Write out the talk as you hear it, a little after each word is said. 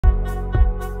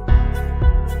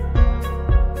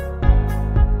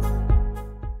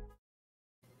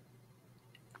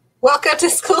Welcome to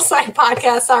School Psych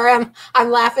Podcast. Sorry, I'm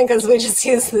laughing because we just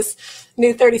used this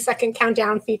new 30-second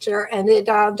countdown feature, and it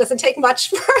doesn't take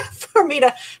much for me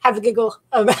to have a giggle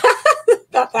about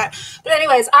that. But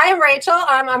anyways, I am Rachel.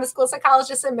 I'm a school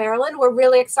psychologist in Maryland. We're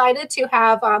really excited to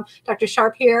have Dr.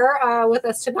 Sharp here with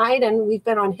us tonight, and we've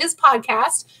been on his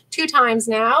podcast 2 times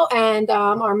now, and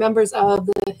are members of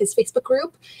his Facebook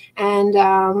group, and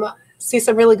see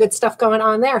some really good stuff going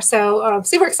on there. So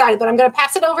super excited, but I'm going to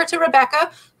pass it over to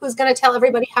Rebecca, who's going to tell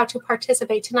everybody how to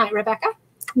participate tonight. Rebecca?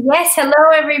 Yes,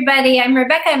 hello everybody. I'm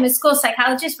Rebecca. I'm a school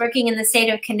psychologist working in the state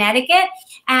of Connecticut,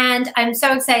 and I'm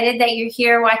so excited that you're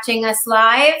here watching us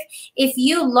live. If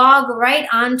you log right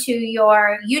onto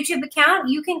your YouTube account,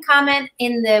 you can comment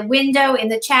in the window, in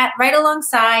the chat, right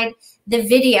alongside the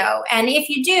video. And if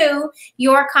you do,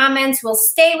 your comments will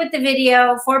stay with the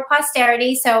video for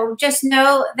posterity. So just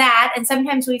know that. And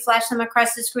sometimes we flash them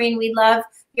across the screen. We love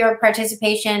your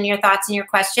participation, your thoughts, and your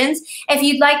questions. If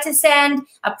you'd like to send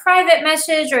a private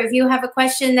message, or if you have a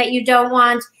question that you don't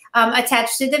want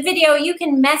attached to the video, you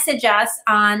can message us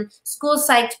on School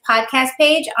Psyched podcast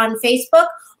page on Facebook,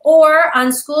 or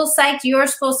on School Psyched, Your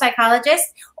School Psychologist,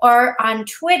 or on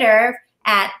Twitter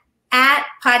at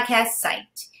Podcast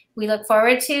Psyched. We look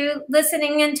forward to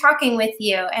listening and talking with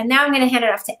you. And now I'm going to hand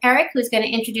it off to Eric, who's going to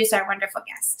introduce our wonderful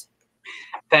guest.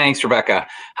 Thanks, Rebecca.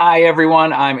 Hi,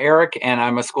 everyone. I'm Eric, and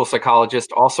I'm a school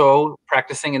psychologist also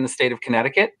practicing in the state of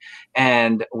Connecticut.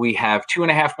 And we have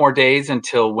 2.5 more days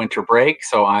until winter break,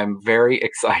 so I'm very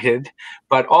excited,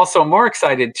 but also more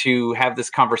excited to have this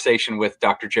conversation with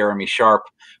Dr. Jeremy Sharp,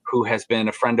 who has been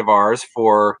a friend of ours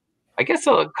for, I guess,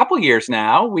 a couple years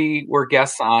now. We were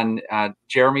guests on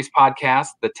Jeremy's podcast,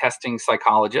 The Testing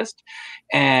Psychologist,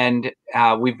 and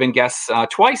we've been guests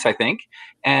twice, I think.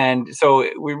 And so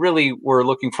we really were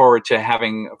looking forward to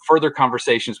having further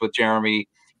conversations with Jeremy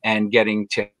and getting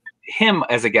to him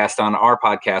as a guest on our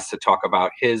podcast to talk about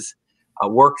his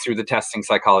work through the Testing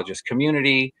Psychologist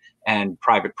community and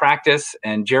private practice.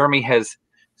 And Jeremy has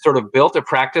sort of built a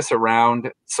practice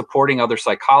around supporting other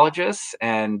psychologists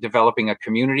and developing a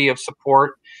community of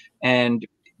support. And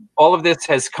all of this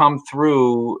has come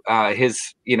through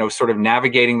his, sort of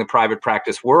navigating the private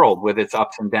practice world with its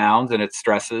ups and downs and its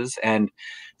stresses. And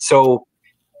so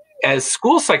as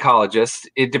school psychologists,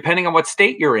 depending on what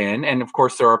state you're in, and of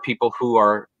course there are people who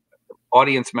are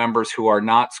audience members who are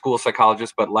not school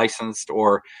psychologists but licensed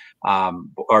or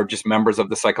are just members of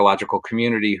the psychological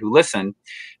community who listen,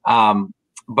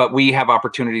 but we have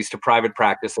opportunities to private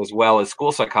practice as well as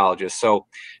school psychologists. So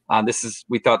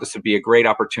we thought this would be a great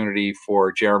opportunity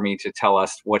for Jeremy to tell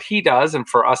us what he does and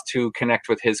for us to connect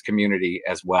with his community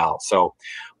as well. So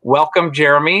welcome,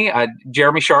 Jeremy.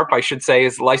 Jeremy Sharp, I should say,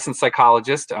 is a licensed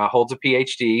psychologist, holds a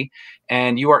PhD,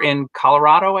 and you are in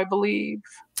Colorado, I believe.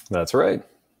 That's right.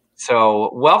 So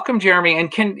welcome, Jeremy.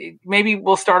 And maybe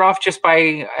we'll start off just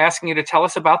by asking you to tell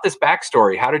us about this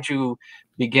backstory. How did you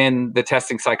begin the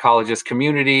Testing Psychologist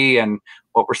community, and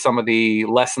what were some of the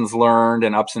lessons learned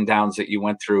and ups and downs that you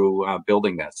went through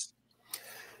building this?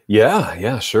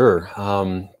 Yeah, sure.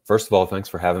 First of all, thanks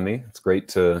for having me. It's great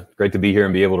to be here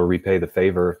and be able to repay the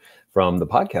favor from the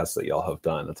podcast that y'all have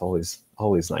done. It's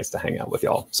always nice to hang out with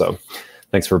y'all. So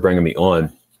thanks for bringing me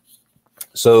on.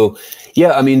 So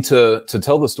yeah, I mean, to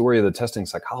tell the story of the Testing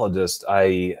Psychologist,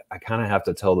 I kind of have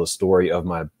to tell the story of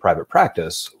my private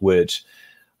practice, which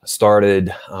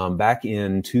started back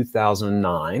in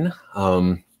 2009.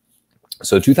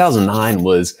 So 2009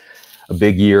 was a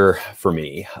big year for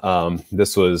me.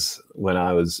 This was when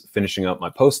I was finishing up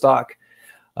my postdoc.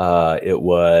 It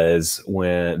was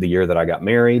the year that I got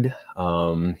married.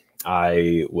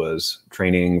 I was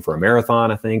training for a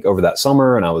marathon, I think, over that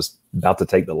summer, and I was about to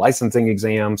take the licensing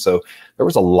exam. So there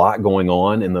was a lot going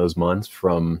on in those months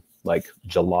from like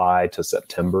July to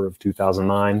September of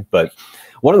 2009. But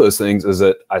one of those things is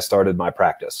that I started my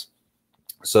practice.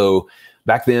 So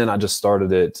back then I just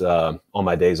started it on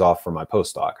my days off for my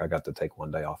postdoc. I got to take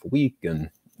one day off a week and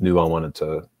knew I wanted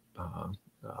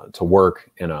to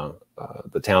work in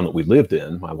the town that we lived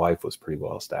in. My wife was pretty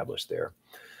well established there.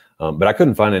 But I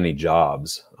couldn't find any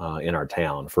jobs in our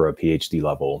town for a PhD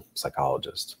level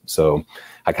psychologist. So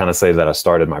I kind of say that I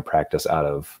started my practice out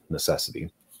of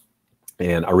necessity.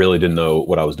 And I really didn't know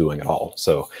what I was doing at all.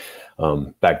 So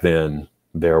back then,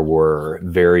 there weren't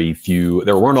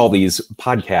all these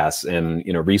podcasts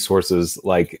and resources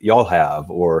like y'all have,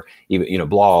 or even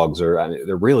blogs, or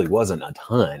there really wasn't a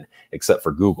ton except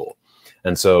for Google.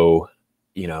 And so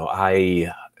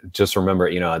I just remember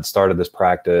I'd started this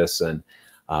practice, and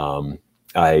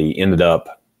I ended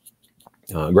up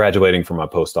graduating from my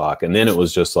postdoc, and then it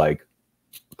was just like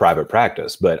private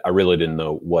practice, but I really didn't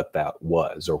know what that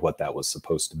was or what that was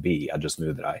supposed to be. I just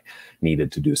knew that I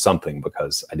needed to do something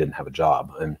because I didn't have a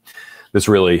job. And this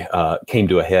really came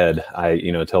to a head. I,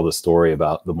 tell the story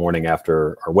about the morning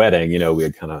after our wedding. We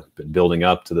had kind of been building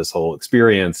up to this whole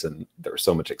experience, and there was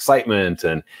so much excitement,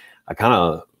 and I kind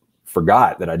of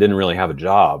forgot that I didn't really have a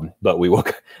job. But I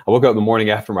woke up the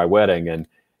morning after my wedding, and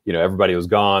everybody was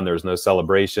gone. There was no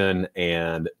celebration,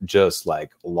 and just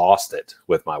like lost it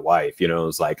with my wife. It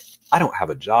was like, I don't have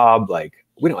a job. Like,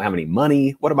 we don't have any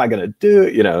money. What am I going to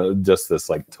do? Just this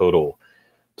like total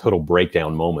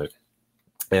breakdown moment.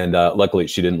 And luckily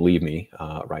she didn't leave me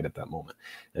right at that moment,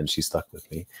 and she stuck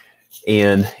with me.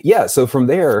 And yeah, so from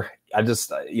there, I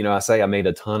just, I say I made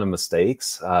a ton of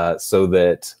mistakes so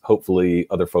that hopefully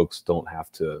other folks don't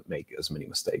have to make as many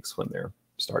mistakes when they're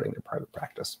starting their private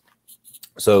practice.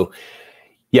 So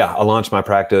yeah, I launched my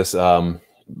practice,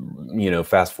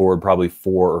 fast forward probably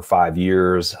 4 or 5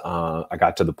 years. I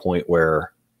got to the point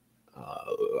where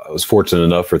I was fortunate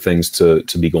enough for things to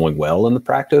be going well in the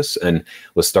practice, and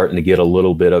was starting to get a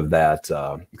little bit of that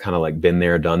kind of like been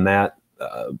there, done that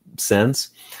sense,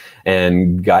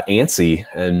 and got antsy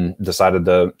and decided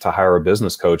to hire a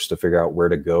business coach to figure out where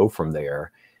to go from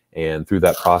there. And through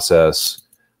that process,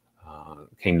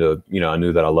 came to, I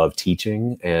knew that I loved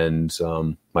teaching, and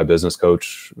my business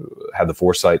coach had the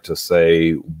foresight to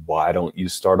say, why don't you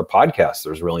start a podcast?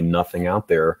 There's really nothing out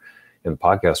there in the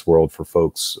podcast world for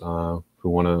folks who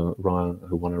want to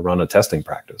run a testing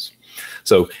practice.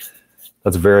 So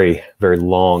that's a very, very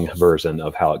long version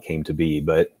of how it came to be,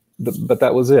 but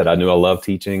that was it. I knew I loved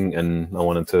teaching, and I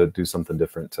wanted to do something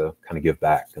different to kind of give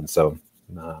back. And so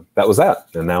that was that.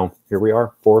 And now here we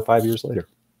are 4 or 5 years later.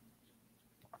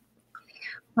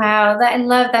 Wow, I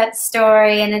love that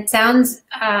story, and it sounds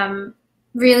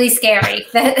really scary.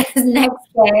 That next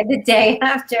day, the day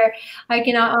after, I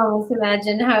can almost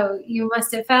imagine how you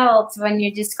must have felt when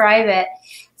you describe it.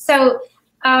 So,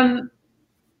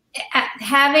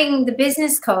 having the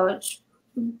business coach,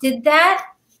 how did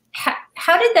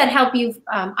that help you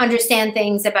understand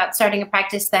things about starting a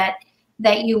practice that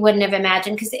you wouldn't have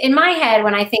imagined? Because in my head,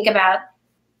 when I think about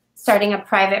starting a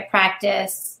private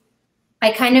practice,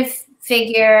 I kind of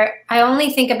I only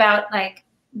think about like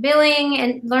billing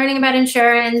and learning about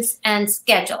insurance and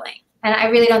scheduling. And I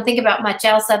really don't think about much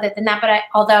else other than that. But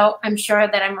although I'm sure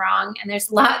that I'm wrong, and there's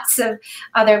lots of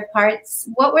other parts,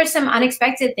 what were some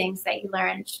unexpected things that you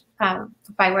learned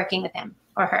by working with him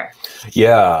or her?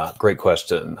 Yeah, great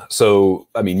question. So,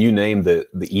 I mean, you named the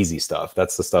easy stuff.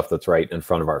 That's the stuff that's right in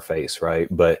front of our face, right?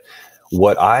 But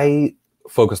what I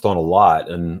focused on a lot,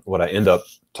 and what I end up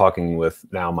talking with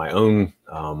now my own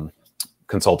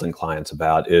consulting clients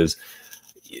about, is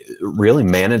really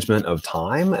management of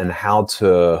time and how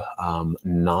to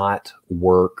not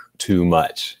work too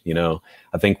much.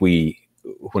 I think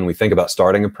when we think about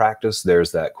starting a practice,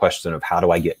 there's that question of how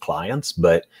do I get clients?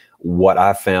 But what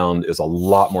I found is a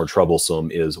lot more troublesome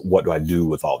is what do I do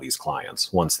with all these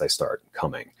clients once they start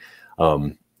coming?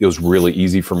 It was really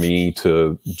easy for me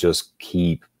to just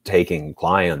keep taking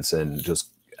clients, and just,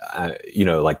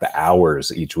 like the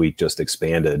hours each week just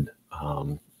expanded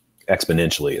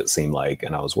exponentially, it seemed like.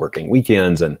 And I was working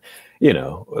weekends, and,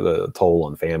 the toll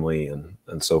on family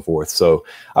and so forth. So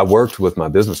I worked with my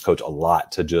business coach a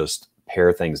lot to just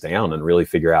pare things down and really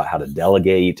figure out how to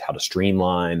delegate, how to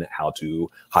streamline, how to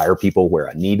hire people where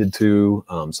I needed to,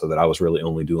 so that I was really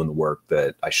only doing the work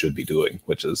that I should be doing,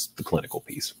 which is the clinical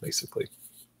piece, basically.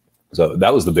 So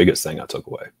that was the biggest thing I took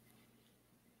away.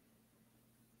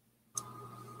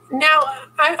 Now,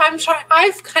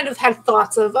 I've kind of had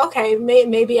thoughts of, okay,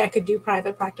 maybe I could do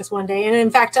private practice one day. And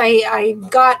in fact, I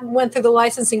went through the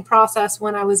licensing process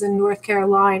when I was in North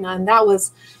Carolina, and that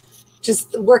was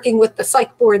just working with the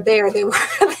psych board there. They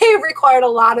required a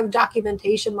lot of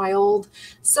documentation, my old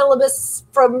syllabus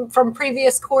from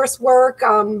previous coursework,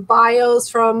 bios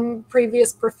from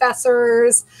previous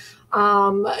professors,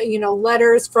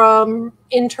 letters from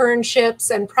internships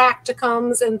and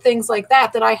practicums and things like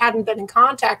that I hadn't been in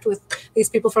contact with these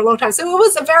people for a long time. So it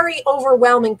was a very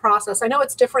overwhelming process. I know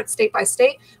it's different state by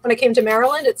state. When I came to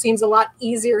Maryland, it seems a lot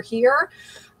easier here.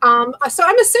 So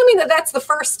I'm assuming that that's the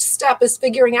first step, is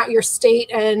figuring out your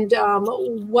state and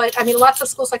lots of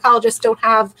school psychologists don't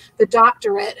have the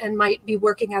doctorate and might be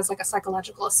working as like a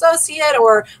psychological associate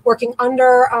or working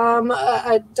under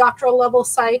a doctoral level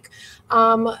psych.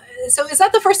 So is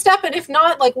that the first step? And if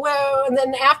not, and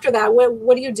then after that,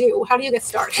 what do you do? How do you get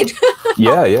started?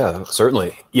 Yeah,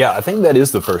 certainly. Yeah, I think that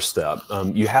is the first step.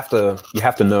 You have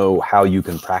to know how you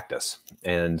can practice,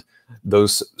 and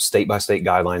those state-by-state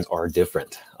guidelines are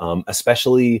different,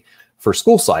 especially for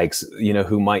school psychs,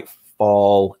 who might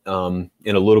fall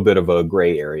in a little bit of a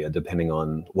gray area depending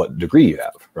on what degree you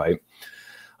have, right?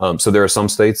 So there are some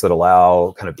states that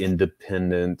allow kind of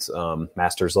independent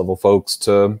master's level folks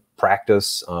to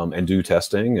practice and do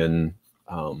testing and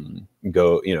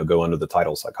go under the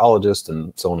title psychologist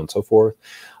and so on and so forth.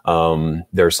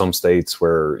 There are some states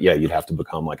where, yeah, you'd have to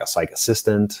become like a psych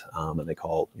assistant, and they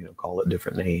call it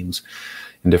different names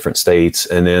in different states.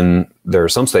 And then there are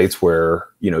some states where,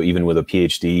 even with a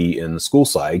PhD in school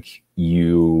psych,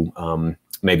 you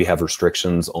maybe have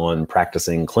restrictions on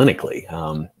practicing clinically.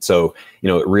 So,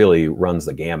 it really runs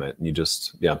the gamut.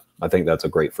 And I think that's a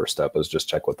great first step, is just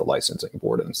check with the licensing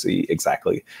board and see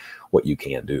exactly what you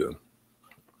can do.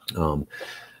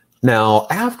 Now,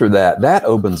 after that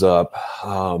opens up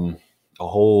a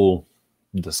whole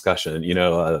discussion,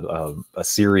 a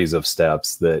series of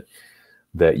steps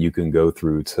that you can go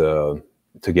through to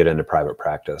get into private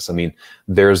practice. I mean,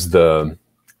 there's the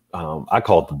I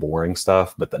call it the boring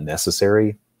stuff, but the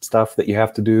necessary stuff that you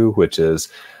have to do, which is,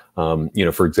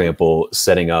 for example,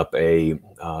 setting up a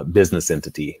business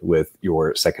entity with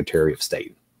your Secretary of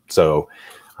State. So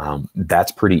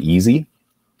that's pretty easy.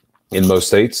 In most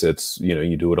states, it's,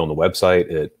 you do it on the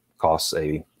website. It costs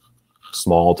a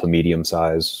small to medium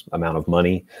size amount of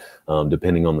money,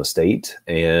 depending on the state.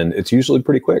 And it's usually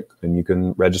pretty quick, and you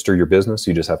can register your business.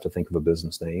 You just have to think of a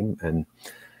business name, and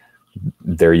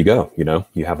there you go. You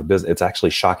have a business. It's actually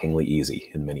shockingly easy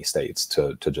in many states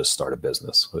to just start a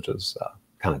business, which is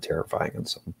kind of terrifying in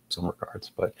some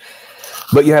regards, but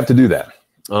you have to do that.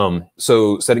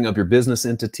 So setting up your business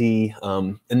entity,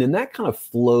 and then that kind of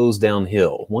flows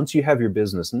downhill. Once you have your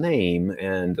business name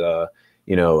and,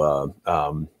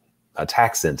 a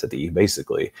tax entity,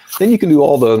 basically, then you can do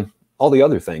all the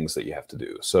other things that you have to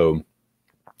do. So,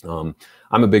 I'm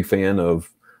a big fan of,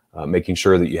 making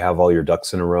sure that you have all your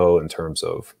ducks in a row in terms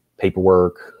of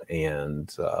paperwork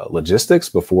and, logistics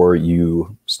before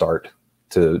you start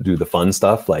to do the fun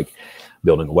stuff, like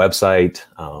building a website,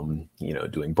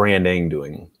 doing branding,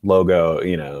 doing logo,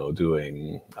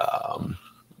 doing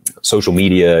social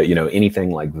media,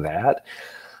 anything like that.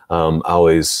 I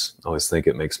always think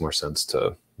it makes more sense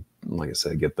to, like I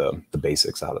said, get the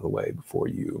basics out of the way before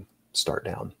you start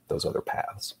down those other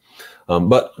paths.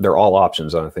 But they're all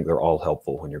options, and I think they're all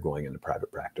helpful when you're going into private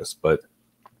practice. But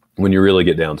when you really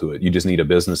get down to it, you just need a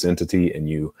business entity, and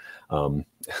you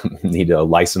need a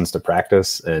license to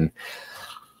practice. And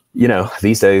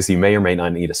these days you may or may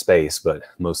not need a space, but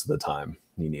most of the time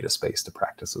you need a space to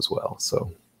practice as well.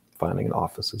 So finding an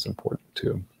office is important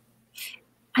too.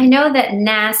 I know that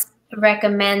NAS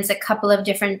recommends a couple of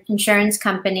different insurance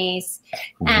companies,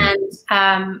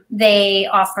 and they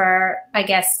offer, I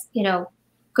guess,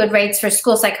 good rates for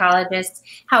school psychologists.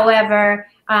 However,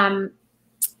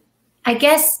 I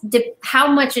guess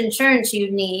how much insurance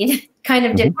you need kind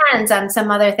of depends on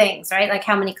some other things, right? Like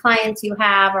how many clients you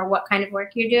have or what kind of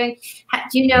work you're doing.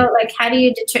 Do you know, how do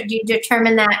you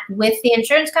determine that with the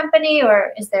insurance company,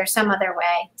 or is there some other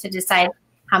way to decide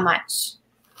how much?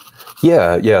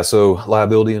 Yeah. So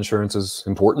liability insurance is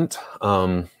important.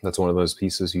 That's one of those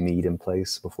pieces you need in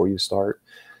place before you start.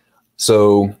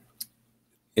 So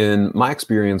in my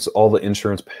experience, all the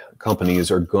insurance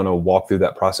companies are going to walk through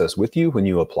that process with you when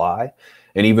you apply,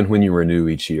 and even when you renew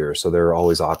each year. So there are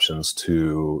always options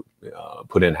to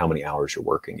put in how many hours you're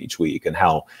working each week and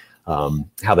how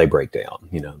they break down,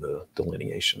 the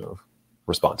delineation of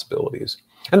responsibilities.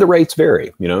 And the rates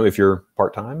vary. If you're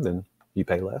part-time, then you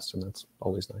pay less, and that's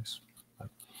always nice. But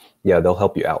yeah, they'll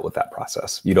help you out with that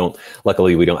process.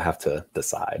 Luckily, we don't have to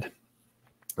decide.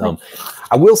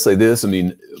 I will say this. I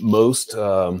mean, most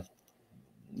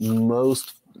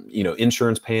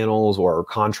insurance panels or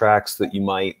contracts that you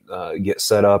might get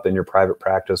set up in your private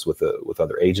practice with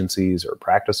other agencies or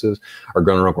practices are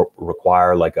going to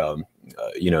require like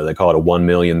they call it a 1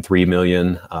 million, 3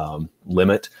 million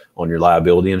limit on your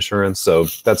liability insurance. So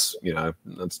that's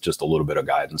just a little bit of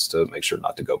guidance to make sure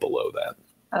not to go below that.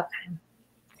 Okay.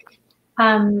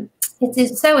 It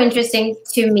is so interesting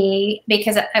to me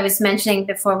because I was mentioning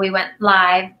before we went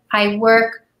live, I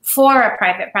work for a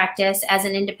private practice as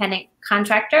an independent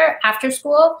contractor after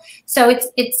school. So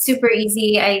it's super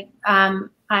easy. I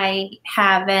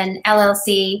have an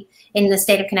LLC in the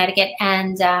state of Connecticut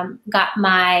and got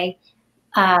my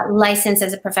license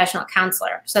as a professional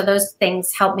counselor. So those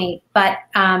things help me. But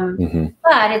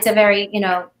it's a very,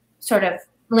 sort of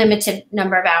limited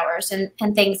number of hours and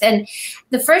things. And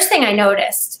the first thing I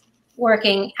noticed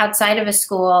working outside of a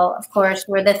school, of course,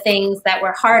 were the things that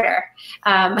were harder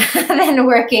than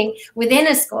working within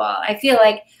a school. I feel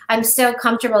like I'm so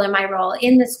comfortable in my role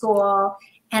in the school,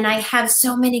 and I have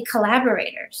so many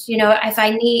collaborators. You know, if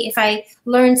I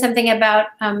learn something about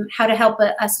how to help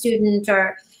a student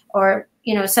or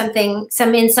you know, some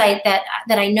insight that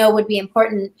I know would be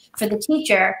important for the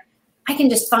teacher, I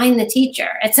can just find the teacher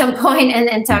at some point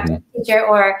and talk to the teacher.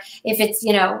 Or if it's,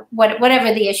 you know,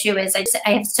 whatever the issue is, I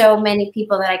have so many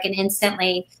people that I can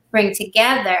instantly bring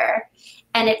together.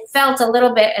 And it felt a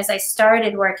little bit, as I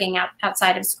started working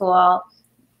outside of school,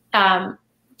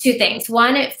 two things.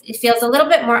 One, it feels a little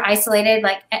bit more isolated,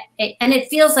 and it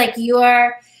feels like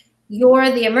you're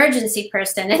the emergency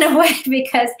person in a way,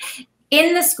 because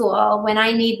in the school, when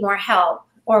I need more help,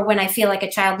 or when I feel like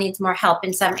a child needs more help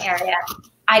in some area,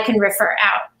 I can refer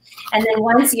out. And then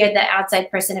once you're the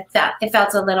outside person, it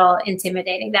felt a little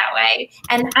intimidating that way.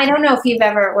 And I don't know if you've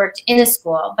ever worked in a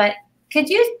school, but could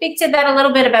you speak to that a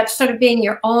little bit about sort of being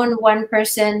your own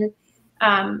one-person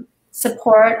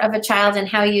support of a child, and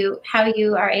how you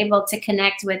are able to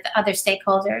connect with other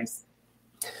stakeholders?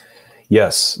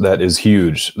 Yes, that is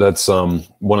huge. That's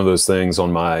one of those things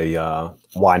on my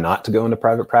why not to go into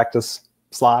private practice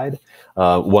slide.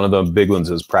 One of the big ones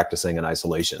is practicing in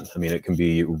isolation. I mean, it can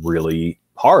be really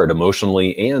hard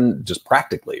emotionally and just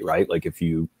practically, right? Like if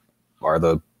you are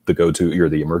the go-to, you're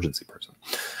the emergency person.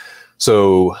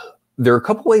 So there are a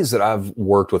couple ways that I've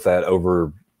worked with that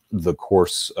over the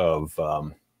course of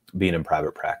being in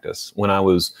private practice. When I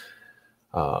was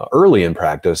early in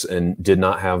practice and did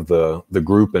not have the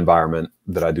group environment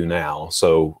that I do now.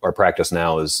 So our practice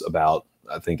now is about,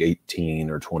 I think, 18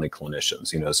 or 20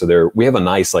 clinicians, you know, so we have a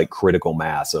nice like critical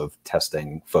mass of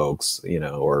testing folks, you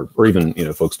know, or even, you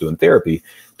know, folks doing therapy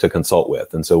to consult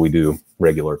with. And so we do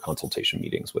regular consultation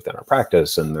meetings within our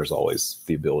practice, and there's always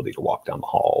the ability to walk down the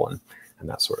hall and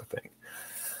that sort of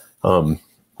thing.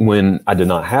 When I did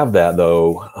not have that,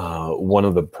 though, one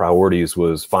of the priorities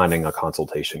was finding a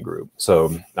consultation group.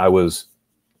 So I was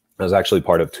actually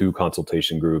part of 2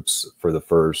 consultation groups for the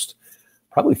first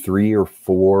probably 3 or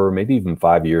 4, maybe even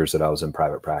 5 years that I was in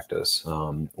private practice,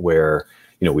 where,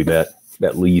 you know, we met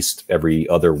at least every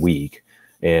other week,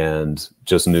 and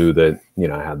just knew that, you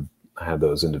know, I had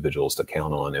those individuals to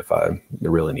count on if I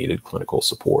really needed clinical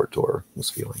support or was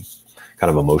feeling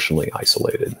kind of emotionally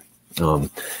isolated.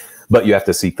 But you have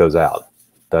to seek those out.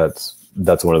 That's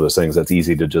one of those things that's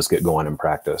easy to just get going in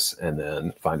practice and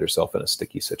then find yourself in a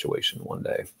sticky situation one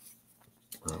day.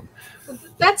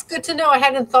 That's good to know. I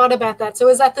hadn't thought about that. So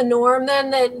is that the norm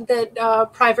then, that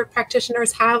private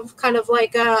practitioners have kind of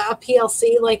like a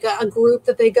PLC, like a group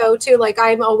that they go to? Like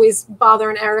I'm always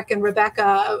bothering Eric and Rebecca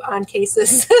on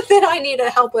cases that I need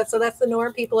help with. So that's the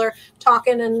norm. People are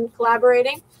talking and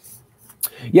collaborating.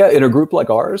 Yeah, in a group like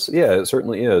ours, yeah, it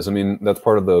certainly is. I mean, that's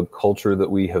part of the culture that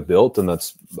we have built, and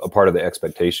that's a part of the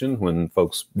expectation. When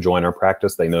folks join our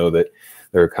practice, they know that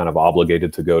they're kind of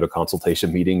obligated to go to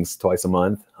consultation meetings twice a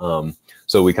month.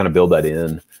 So we kind of build that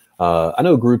in. I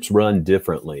know groups run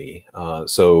differently.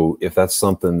 So if that's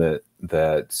something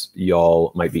that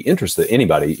y'all might be interested,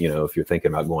 anybody, you know, if you're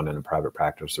thinking about going into private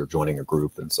practice or joining a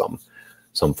group in some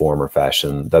form or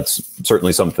fashion, that's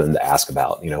certainly something to ask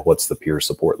about. You know, what's the peer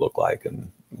support look like, and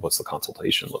what's the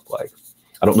consultation look like?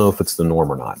 I don't know if it's the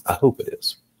norm or not. I hope it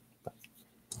is.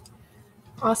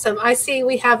 Awesome. I see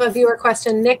we have a viewer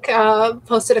question. Nick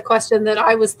posted a question that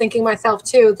I was thinking myself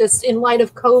too. This, in light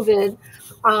of COVID,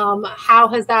 how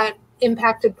has that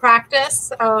impacted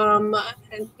practice? And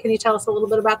can you tell us a little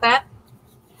bit about that?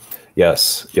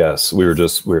 Yes. We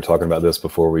were talking about this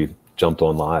before we jumped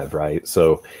on live, right?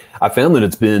 So I found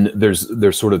that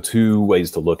there's sort of 2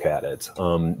 ways to look at it.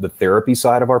 The therapy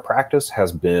side of our practice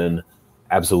has been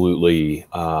absolutely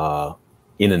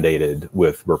inundated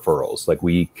with referrals. Like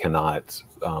we cannot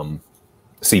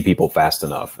see people fast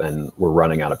enough, and we're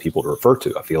running out of people to refer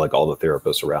to. I feel like all the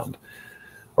therapists around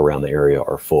the area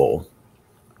are full,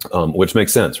 which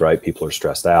makes sense, right? People are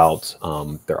stressed out,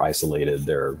 they're isolated,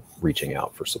 they're reaching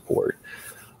out for support.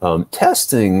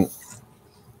 Testing,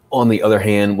 on the other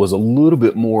hand, was a little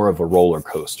bit more of a roller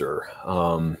coaster.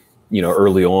 You know,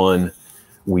 early on,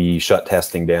 we shut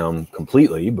testing down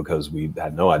completely because we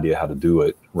had no idea how to do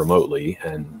it remotely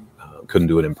and couldn't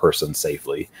do it in person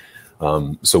safely.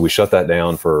 So we shut that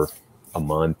down for a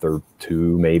month or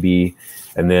 2 maybe.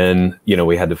 And then, you know,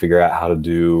 we had to figure out how to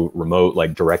do remote,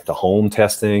 like direct to home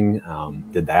testing.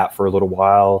 Did that for a little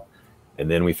while. And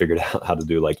then we figured out how to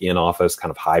do like in-office kind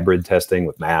of hybrid testing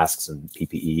with masks and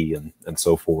PPE and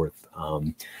so forth.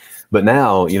 But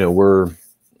now, you know, we're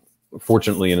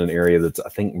fortunately in an area that's, I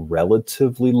think,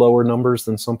 relatively lower numbers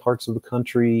than some parts of the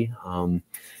country. And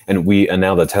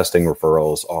now the testing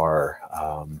referrals are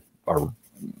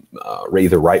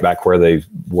either right back where they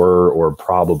were or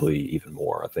probably even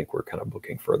more. I think we're kind of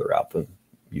booking further out than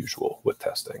usual with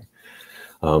testing.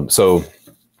 So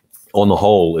on the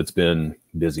whole, it's been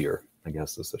busier, I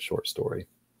guess is the short story.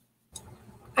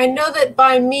 I know that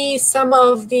by me, some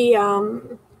of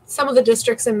the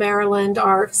districts in Maryland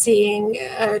are seeing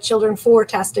children for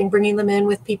testing, bringing them in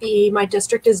with PPE. My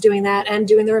district is doing that and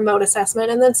doing the remote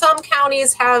assessment. And then some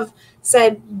counties have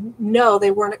said, no, they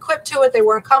weren't equipped to it. They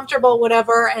weren't comfortable,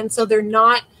 whatever. And so they're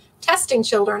not testing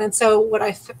children. And so what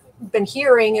I've been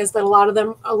hearing is that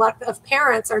a lot of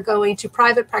parents are going to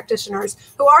private practitioners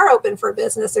who are open for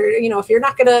business, or, if you're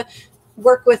not going to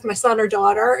work with my son or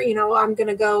daughter, I'm going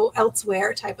to go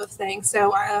elsewhere type of thing.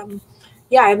 So,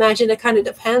 yeah, I imagine it kind of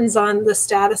depends on the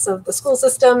status of the school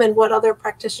system and what other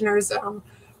practitioners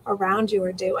around you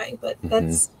are doing. But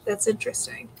that's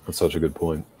interesting. That's such a good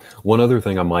point. One other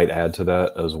thing I might add to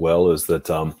that as well is that,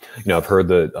 I've heard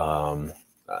that,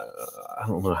 I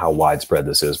don't know how widespread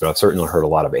this is, but I've certainly heard a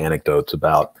lot of anecdotes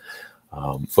about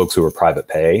folks who are private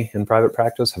pay in private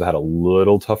practice have had a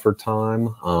little tougher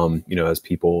time, as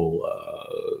people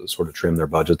sort of trim their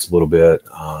budgets a little bit,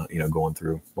 going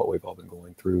through what we've all been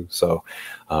going through. So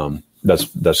that's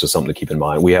just something to keep in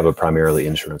mind. We have a primarily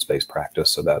insurance-based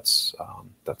practice, so that's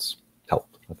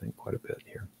helped, I think, quite a bit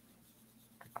here.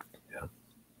 Yeah,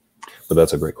 but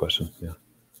that's a great question. Yeah.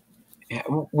 Yeah,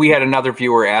 we had another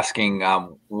viewer asking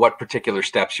what particular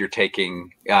steps you're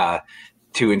taking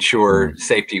to ensure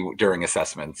safety during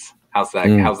assessments. How's that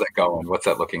going? What's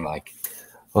that looking like?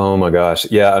 Oh my gosh.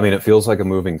 Yeah. I mean, it feels like a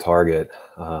moving target,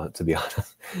 to be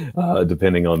honest,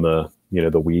 depending on the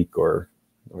week or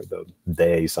the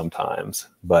day sometimes.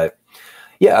 But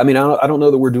yeah, I mean, I don't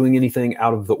know that we're doing anything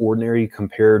out of the ordinary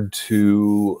compared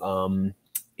to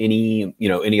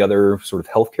any other sort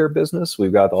of healthcare business.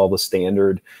 We've got all the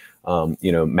standard,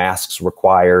 masks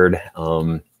required,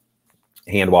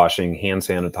 hand washing, hand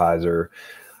sanitizer,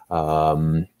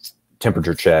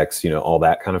 temperature checks, all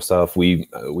that kind of stuff. We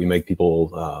make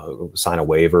people sign a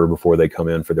waiver before they come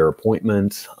in for their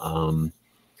appointment.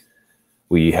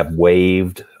 We have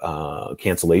waived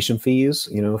cancellation fees.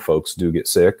 Folks do get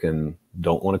sick and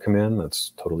don't want to come in.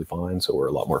 That's totally fine. So we're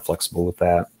a lot more flexible with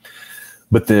that.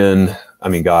 But then, I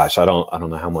mean, gosh, I don't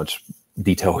know how much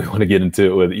detail we want to get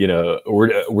into with,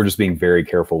 we're just being very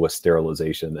careful with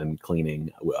sterilization and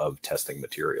cleaning of testing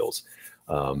materials.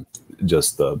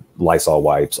 Just the Lysol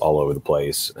wipes all over the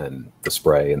place, and the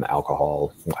spray and the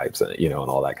alcohol wipes, and and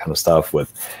all that kind of stuff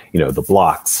with, the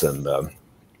blocks and the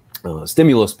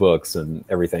stimulus books and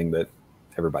everything that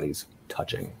everybody's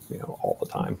touching, all the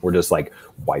time. We're just like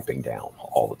wiping down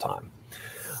all the time.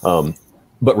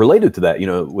 But related to that,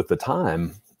 with the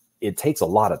time, it takes a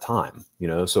lot of time,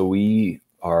 so we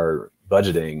are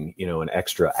budgeting, an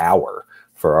extra hour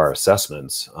for our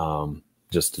assessments,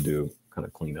 just to do kind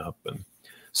of clean up and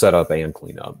set up and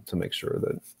clean up to make sure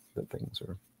that things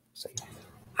are safe.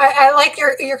 I like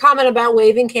your comment about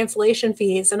waiving cancellation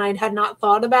fees, and I had not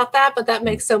thought about that, but that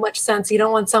makes so much sense. You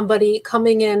don't want somebody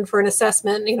coming in for an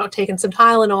assessment, taking some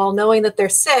Tylenol, knowing that they're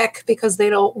sick because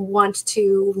they don't want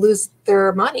to lose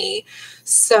their money.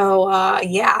 So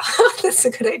yeah, that's a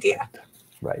good idea.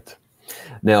 Right.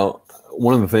 Now,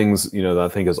 one of the things, that I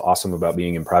think is awesome about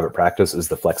being in private practice is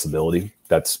the flexibility.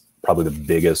 That's probably the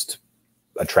biggest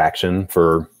attraction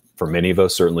for many of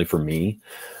us, certainly for me.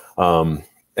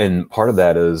 And part of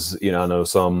that is, I know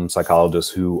some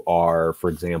psychologists who are, for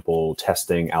example,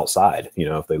 testing outside.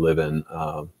 If they live in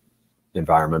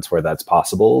environments where that's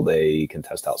possible, they can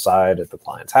test outside at the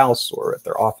client's house or at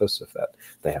their office if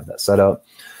they have that set up.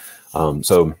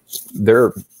 So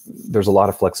there's a lot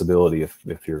of flexibility if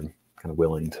you're kind of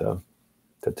willing to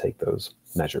take those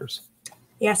measures.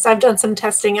 Yes, I've done some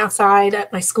testing outside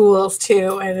at my schools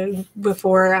too, and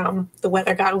before the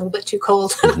weather got a little bit too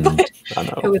cold. But I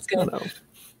know. It was good.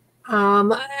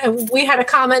 We had a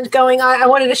comment going on. I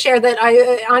wanted to share that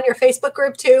on your Facebook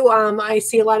group too. I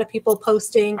see a lot of people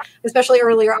posting, especially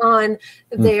earlier on,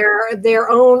 their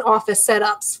own office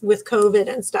setups with COVID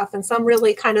and stuff, and some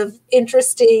really kind of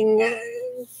interesting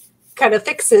kind of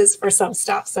fixes for some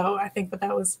stuff. So I think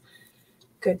that was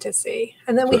good to see.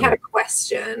 And then we had a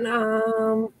question.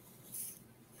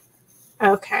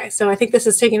 Okay, so I think this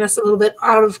is taking us a little bit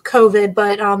out of COVID,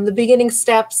 but the beginning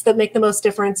steps that make the most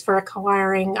difference for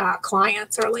acquiring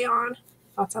clients early on.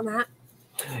 Thoughts on that?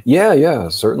 Yeah,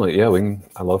 certainly. Yeah,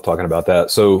 I love talking about that.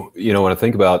 So, when I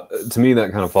think about, to me,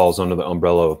 that kind of falls under the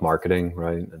umbrella of marketing,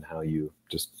 right? And how you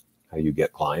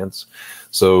get clients.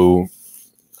 So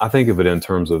I think of it in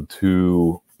terms of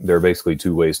there are basically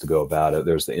two ways to go about it.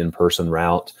 There's the in-person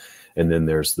route, and then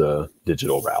there's the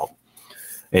digital route.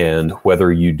 And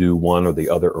whether you do one or the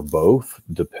other or both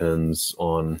depends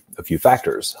on a few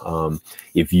factors.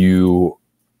 If you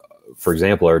for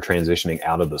example, are transitioning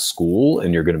out of the school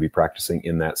and you're going to be practicing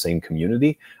in that same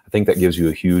community, I think that gives you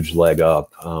a huge leg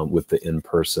up with the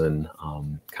in-person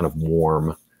kind of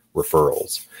warm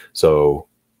referrals. So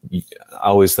I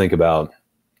always think about,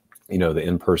 the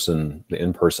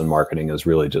in-person marketing is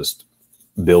really just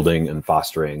building and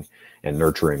fostering and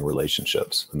nurturing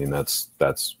relationships. I mean, that's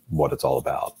what it's all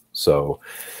about. So,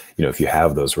 if you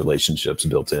have those relationships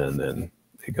built in, then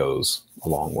it goes a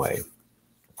long way.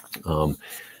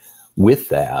 With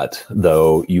that,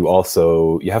 though, you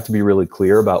have to be really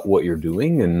clear about what you're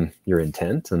doing and your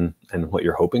intent and what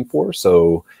you're hoping for.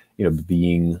 So,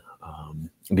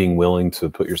 being willing to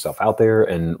put yourself out there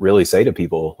and really say to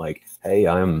people like, hey,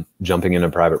 I'm jumping into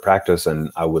private practice and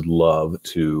I would love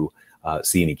to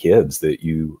see any kids that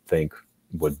you think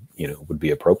would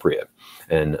be appropriate.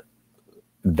 And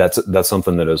that's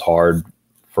something that is hard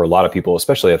for a lot of people,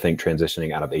 especially I think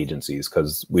transitioning out of agencies,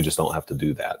 because we just don't have to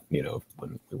do that,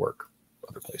 when we work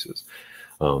other places.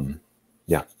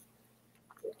 Yeah,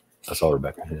 that's all,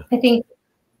 Rebecca. Yeah. I think,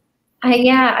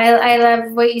 I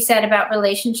love what you said about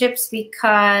relationships,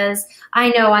 because I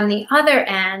know on the other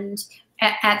end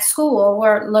at school,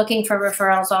 we're looking for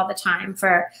referrals all the time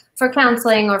for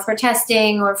counseling or for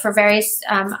testing or for various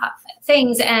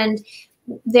things. And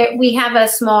we have a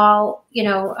small,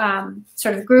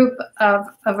 sort of group of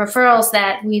referrals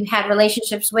that we've had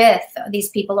relationships with these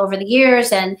people over the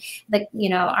years, and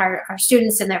our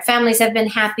students and their families have been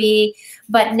happy.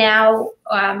 But now,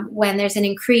 when there's an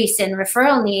increase in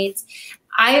referral needs,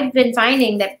 I've been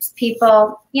finding that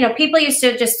people used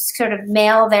to just sort of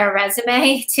mail their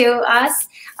resume to us,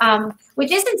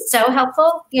 which isn't so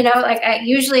helpful.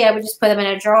 Usually I would just put them in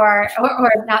a drawer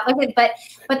or not look at it.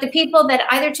 But the people that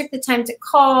either took the time to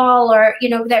call or,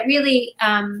 that really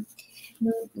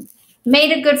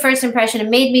made a good first impression and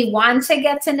made me want to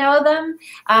get to know them,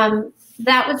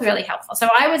 that was really helpful. So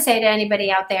I would say to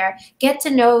anybody out there, get to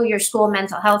know your school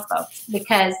mental health folks,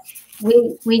 because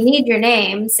we need your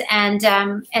names, and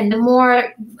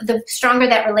the stronger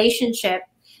that relationship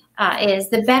is,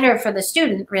 the better for the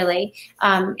student, really,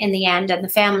 in the end, and the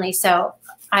family. So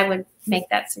I would make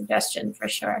that suggestion for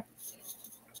sure.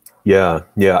 Yeah.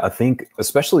 I think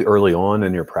especially early on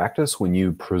in your practice, when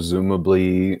you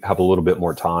presumably have a little bit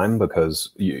more time because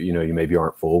you maybe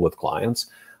aren't full with clients,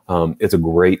 it's a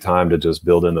great time to just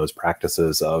build in those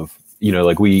practices of,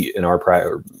 like we in our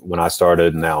when I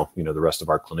started, now the rest of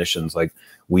our clinicians, like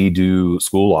we do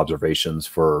school observations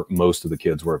for most of the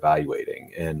kids we're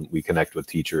evaluating, and we connect with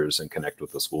teachers and connect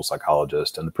with the school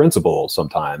psychologist and the principal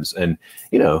sometimes, and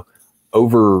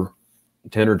over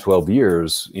 10 or 12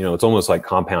 years, it's almost like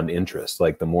compound interest.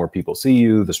 Like the more people see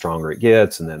you, the stronger it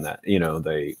gets. And then that,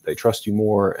 they trust you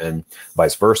more, and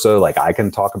vice versa. Like I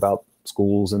can talk about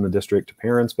schools in the district to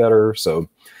parents better. So,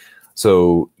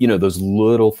 those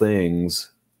little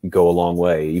things go a long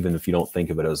way, even if you don't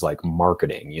think of it as like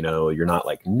marketing, you're not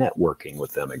like networking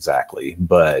with them exactly,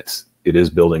 but it is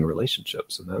building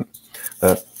relationships. And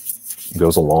that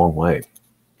goes a long way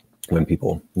when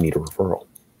people need a referral.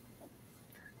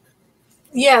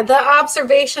 Yeah, the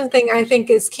observation thing I think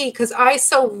is key, because I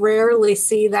so rarely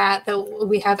see that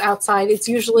we have outside. It's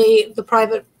usually the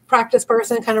private practice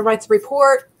person kind of writes a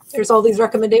report. There's all these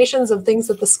recommendations of things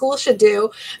that the school should do.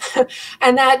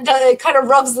 And that kind of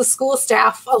rubs the school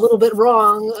staff a little bit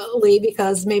wrongly,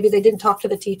 because maybe they didn't talk to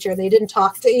the teacher. They didn't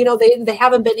talk to, they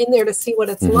haven't been in there to see what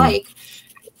it's like.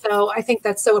 So I think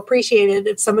that's so appreciated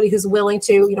if somebody who's willing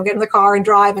to, get in the car and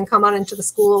drive and come on into the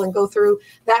school and go through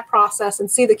that process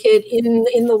and see the kid in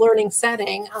the learning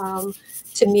setting,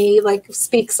 to me, like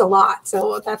speaks a lot.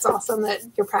 So that's awesome that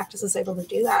your practice is able to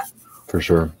do that. For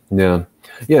sure. Yeah.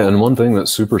 And one thing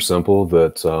that's super simple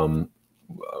that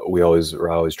I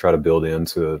always try to build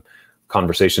into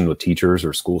conversation with teachers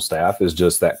or school staff is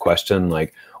just that question,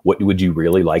 like, what would you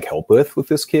really like help with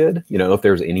this kid? If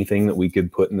there's anything that we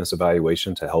could put in this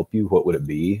evaluation to help you, what would it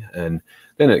be? And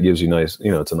then it gives you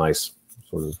it's a nice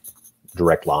sort of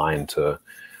direct line to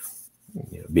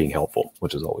being helpful,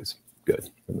 which is always good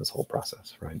in this whole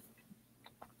process, right?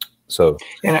 So,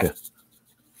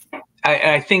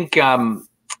 I think I'm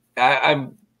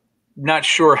not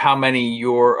sure how many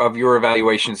of your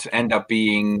evaluations end up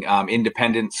being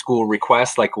independent school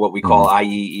requests, like what we call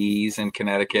IEEs in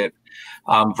Connecticut,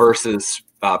 versus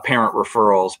parent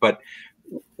referrals. But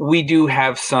we do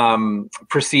have some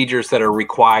procedures that are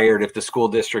required if the school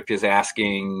district is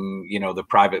asking, the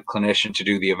private clinician to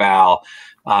do the eval.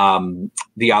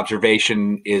 The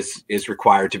observation is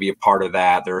required to be a part of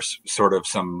that. There's sort of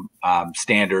some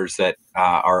standards that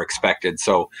are expected.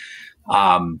 So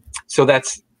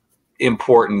that's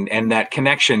important. And that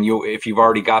connection, if you've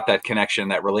already got that connection,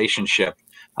 that relationship,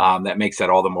 that makes that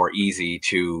all the more easy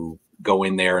to go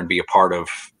in there and be a part of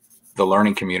the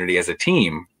learning community as a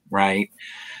team, right?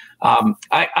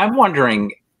 I'm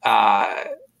wondering,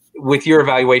 with your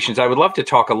evaluations, I would love to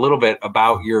talk a little bit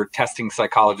about your testing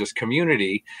psychologist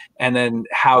community, and then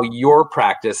how your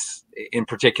practice, in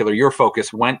particular, your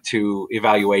focus went to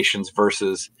evaluations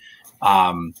versus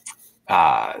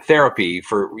therapy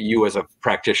for you as a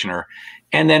practitioner.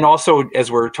 And then also,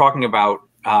 as we're talking about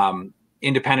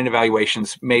independent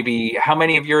evaluations, maybe how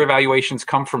many of your evaluations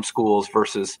come from schools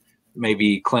versus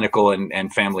maybe clinical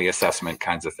and family assessment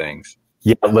kinds of things?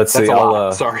 Yeah, let's see.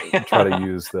 I'll Sorry. try to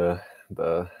use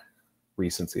the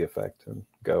recency effect and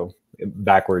go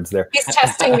backwards there. He's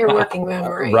testing your working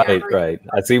memory. Right, right.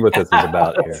 I see what this is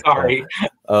about here. Sorry.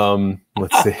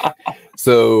 Let's see.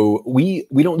 So we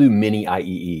don't do many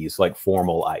IEEs, like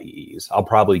formal IEEs. I'll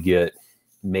probably get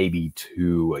maybe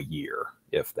 2 a year,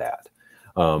 if that.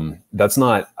 That's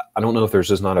not, I don't know if there's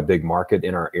just not a big market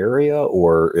in our area,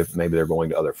 or if maybe they're going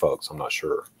to other folks. I'm not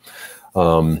sure.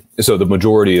 So the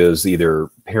majority is either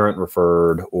parent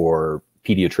referred or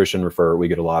pediatrician referred. We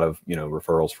get a lot of,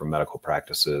 referrals from medical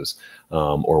practices,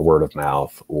 or word of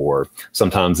mouth, or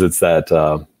sometimes it's that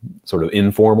sort of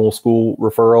informal school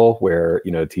referral where,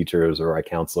 teachers or a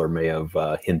counselor may have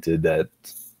hinted at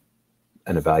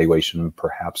an evaluation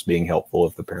perhaps being helpful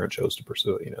if the parent chose to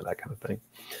pursue it, that kind of thing.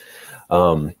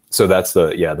 So that's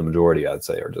the majority, I'd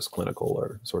say, are just clinical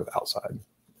or sort of outside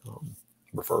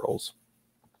referrals.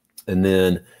 And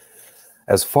then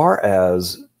as far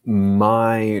as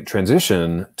my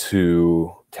transition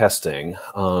to testing,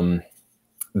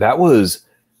 that was,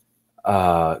 it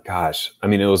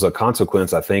was a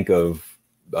consequence, I think, of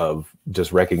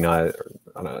just recognizing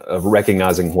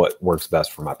what works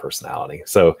best for my personality.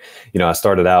 So, I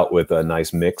started out with a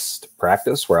nice mixed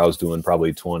practice where I was doing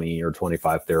probably 20 or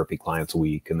 25 therapy clients a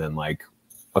week, and then like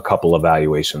a couple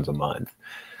evaluations a month.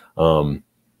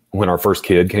 When our first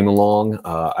kid came along,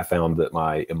 I found that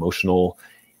my emotional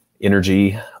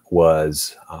energy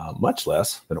was much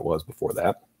less than it was before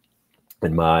that,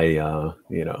 and my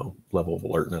level of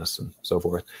alertness and so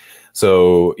forth.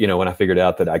 So, when I figured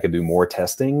out that I could do more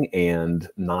testing and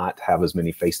not have as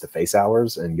many face-to-face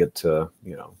hours and get to,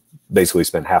 basically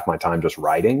spend half my time just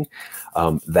writing,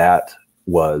 that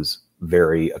was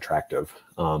very attractive.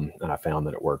 And I found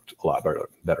that it worked a lot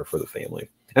better for the family.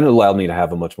 And it allowed me to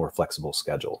have a much more flexible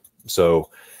schedule. So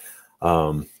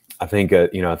I think,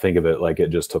 I think of it like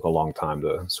it just took a long time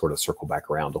to sort of circle back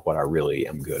around to what I really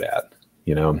am good at.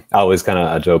 I always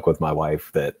I joke with my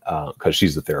wife that, cause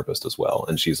she's a therapist as well.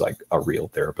 And she's like a real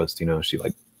therapist, she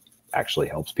like actually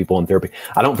helps people in therapy.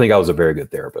 I don't think I was a very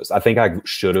good therapist. I think I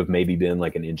should have maybe been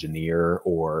like an engineer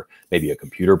or maybe a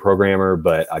computer programmer,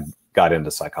 but I got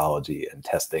into psychology, and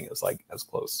testing is like as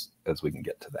close as we can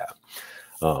get to that.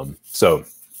 So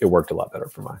it worked a lot better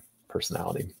for my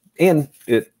personality, and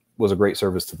it was a great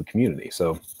service to the community.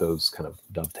 So those kind of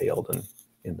dovetailed and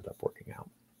ended up working out.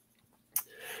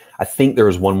 I think there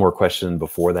was one more question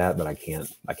before that, but I can't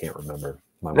remember.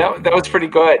 That was pretty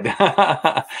good.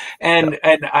 And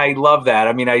I love that.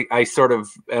 I mean, I sort of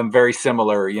am very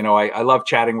similar. I love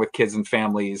chatting with kids and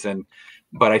families,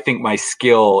 but I think my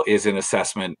skill is in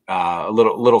assessment, a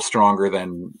little stronger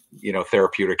than,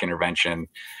 therapeutic intervention.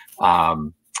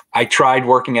 I tried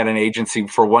working at an agency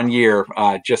for 1 year,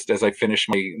 just as I finished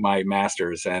my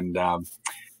master's, and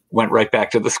went right back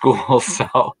to the school.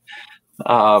 So,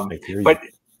 but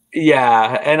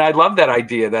yeah, and I love that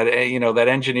idea that, that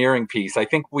engineering piece. I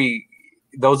think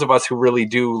those of us who really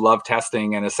do love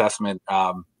testing and assessment,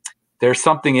 there's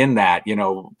something in that,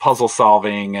 puzzle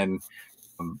solving and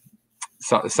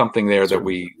something there that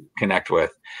we connect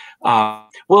with.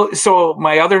 Well, so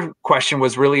my other question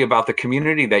was really about the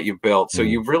community that you've built. So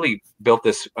you've really built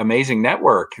this amazing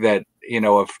network that,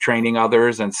 of training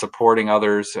others and supporting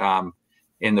others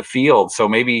in the field. So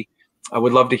maybe I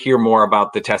would love to hear more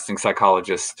about the Testing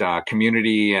Psychologist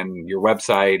community and your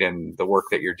website and the work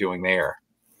that you're doing there.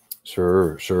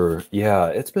 Sure. Yeah,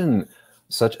 it's been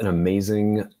such an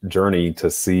amazing journey to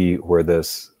see where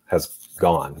this has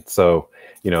gone. So,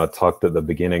 I talked at the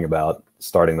beginning about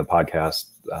starting the podcast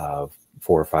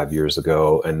 4 or 5 years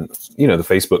ago, and, the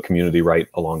Facebook community right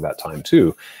along that time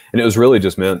too. And it was really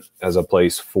just meant as a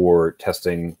place for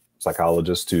testing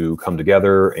psychologists to come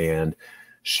together and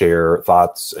share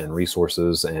thoughts and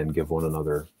resources and give one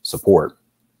another support.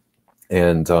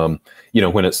 And,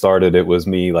 when it started, it was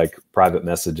me like private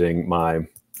messaging my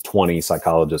 20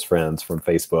 psychologist friends from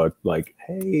Facebook, like,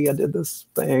 hey, I did this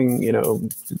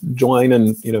thing, join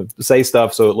and, say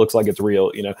stuff so it looks like it's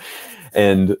real,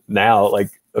 and now, like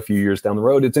a few years down the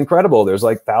road, it's incredible. There's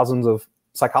like thousands of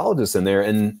psychologists in there,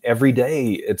 and every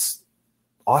day it's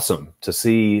awesome to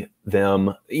see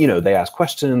them, they ask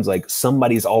questions, like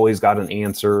somebody's always got an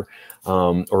answer,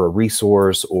 or a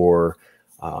resource, or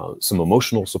some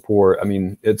emotional support. I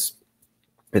mean, it's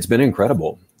been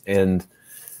incredible. And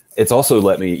it's also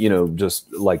let me,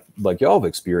 just like y'all have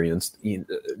experienced,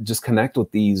 just connect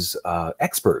with these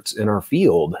experts in our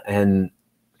field and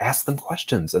ask them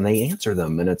questions, and they answer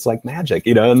them, and it's like magic,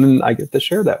 and then I get to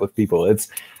share that with people.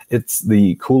 It's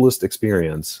the coolest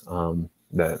experience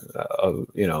that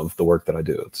of the work that I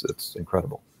do. It's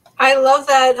incredible. I love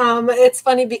that. It's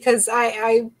funny because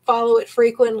I follow it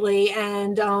frequently,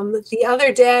 and the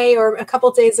other day or a couple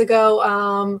days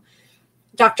ago,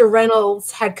 Dr.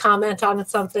 Reynolds had comment on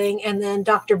something, and then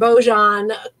Dr.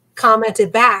 Bojan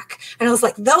commented back, and I was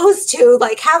like, those two,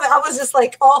 I was just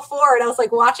like all for it. I was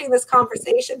like watching this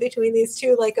conversation between these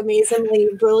two like amazingly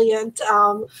brilliant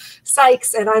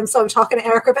psychs, and I'm talking to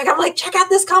Eric Rebecca. I'm like, check out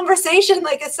this conversation,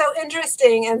 like it's so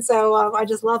interesting, and so I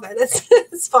just love it.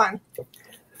 It's fun.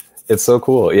 It's so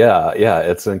cool. Yeah.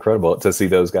 It's incredible to see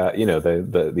those guys,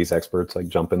 these experts like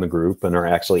jump in the group and are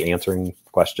actually answering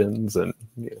questions, and,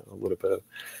 a little bit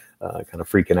of kind of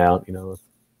freaking out,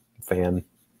 fan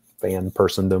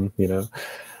persondom,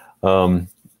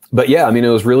 but yeah, I mean, it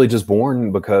was really just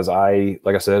born because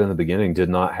like I said in the beginning, did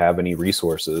not have any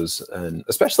resources, and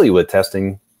especially with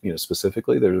testing,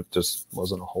 specifically, there just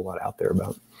wasn't a whole lot out there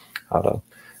about how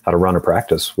to run a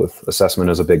practice with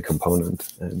assessment as a big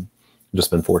component. And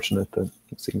just been fortunate that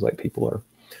it seems like people are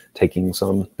taking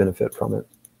some benefit from it.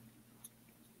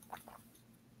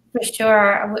 For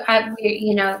sure.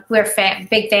 We're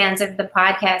big fans of the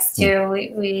podcast too.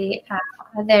 We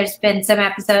there's been some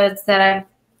episodes that I've,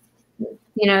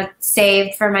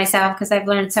 saved for myself because I've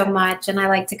learned so much, and I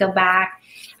like to go back.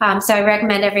 So I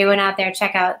recommend everyone out there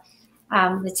check out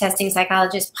the Testing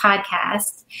Psychologist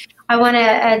podcast. I want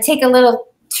to take a little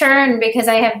turn because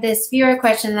I have this viewer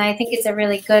question that I think is a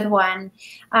really good one.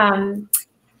 The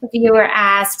viewer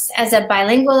asks, as a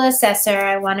bilingual assessor,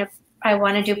 I want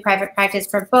to do private practice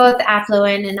for both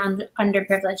affluent and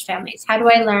underprivileged families. How do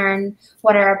I learn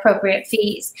what are appropriate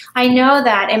fees? I know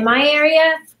that in my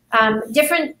area,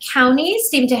 different counties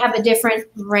seem to have a different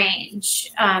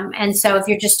range. And so if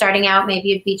you're just starting out,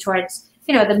 maybe it'd be towards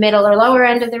the middle or lower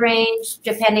end of the range,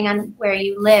 depending on where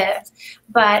you live.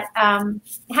 But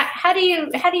how do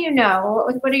you know?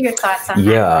 What are your thoughts on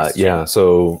that? Yeah.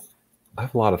 So I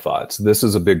have a lot of thoughts. This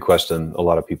is a big question. A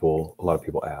lot of people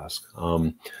ask.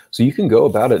 So you can go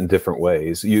about it in different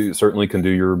ways. You certainly can do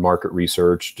your market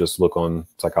research. Just look on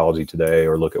Psychology Today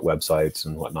or look at websites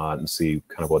and whatnot and see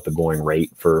kind of what the going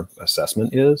rate for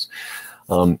assessment is.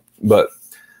 But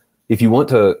if you want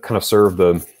to kind of serve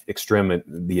the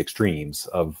extremes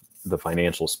of the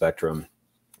financial spectrum,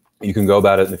 you can go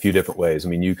about it in a few different ways. I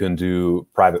mean, you can do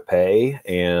private pay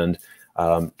and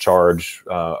charge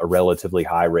a relatively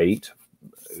high rate,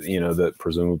 that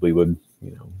presumably would,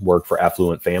 work for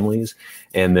affluent families,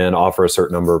 and then offer a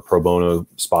certain number of pro bono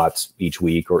spots each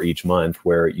week or each month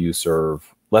where you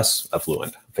serve less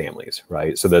affluent families,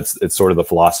 right? So it's sort of the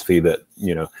philosophy that,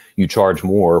 you charge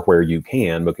more where you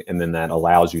can, and then that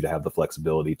allows you to have the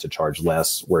flexibility to charge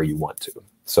less where you want to.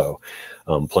 So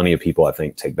plenty of people, I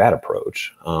think, take that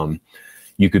approach.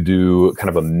 You could do kind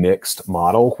of a mixed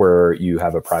model where you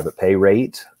have a private pay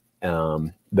rate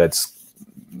that's,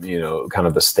 kind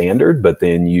of the standard, but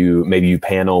then maybe you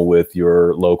panel with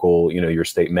your local, your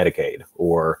state Medicaid,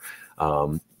 or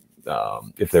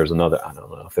if there's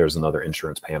another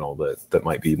insurance panel that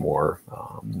might be more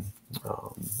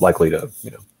likely to,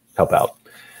 help out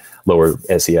lower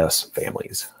SES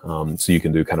families. So you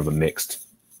can do kind of a mixed,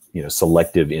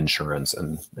 selective insurance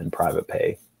and private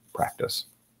pay practice.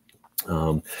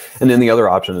 And then the other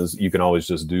option is you can always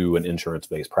just do an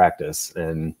insurance-based practice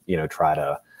and,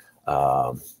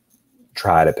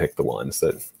 try to pick the ones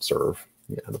that serve,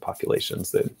 the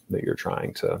populations that you're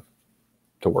trying to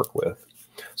work with.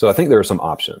 So I think there are some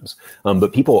options,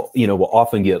 but people, will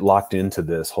often get locked into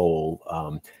this whole,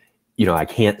 I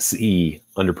can't see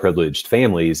underprivileged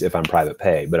families if I'm private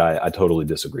pay, but I totally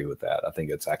disagree with that. I think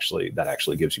that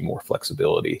actually gives you more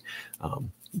flexibility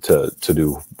to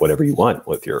do whatever you want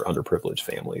with your underprivileged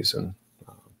families and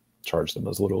charge them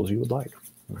as little as you would like.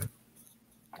 Right?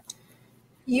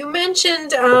 You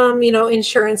mentioned,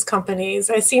 insurance companies.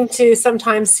 I seem to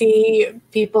sometimes see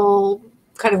people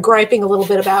kind of griping a little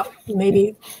bit about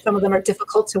maybe some of them are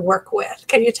difficult to work with.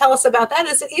 Can you tell us about that?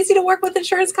 Is it easy to work with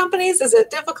insurance companies? Is it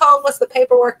difficult? What's the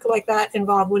paperwork like that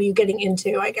involved? What are you getting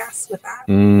into, I guess, with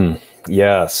that?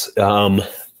 Yes.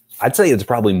 I'd say it's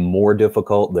probably more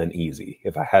difficult than easy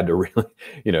if I had to really,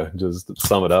 just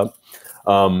sum it up.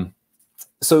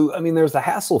 So, I mean, there's the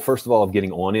hassle, first of all, of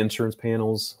getting on insurance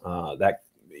panels. That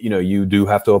you do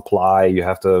have to apply. You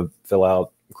have to fill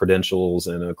out credentials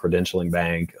in a credentialing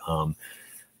bank.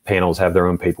 Panels have their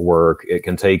own paperwork. It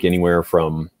can take anywhere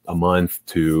from a month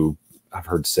to, I've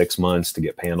heard, 6 months to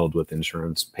get paneled with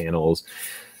insurance panels.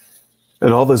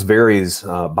 And all this varies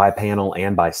by panel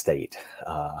and by state.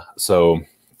 So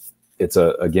it's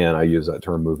again, I use that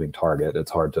term moving target.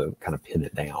 It's hard to kind of pin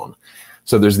it down.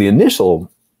 So there's the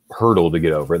initial hurdle to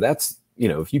get over. That's,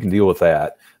 if you can deal with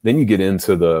that, then you get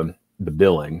into the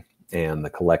billing and the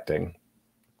collecting.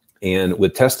 And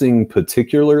with testing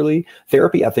particularly,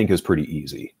 therapy, I think, is pretty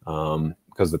easy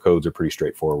because the codes are pretty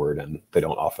straightforward and they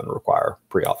don't often require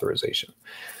pre-authorization.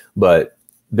 But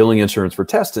billing insurance for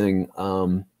testing,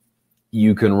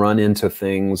 you can run into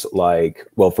things like,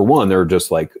 well, for one, there are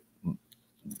just like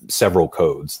several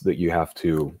codes that you have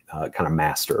to kind of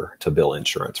master to bill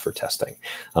insurance for testing.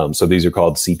 So these are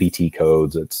called CPT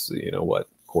codes. It's, what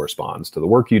corresponds to the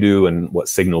work you do and what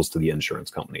signals to the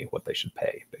insurance company what they should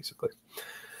pay, basically.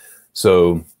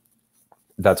 So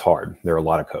that's hard. There are a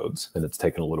lot of codes, and it's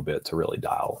taken a little bit to really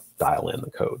dial in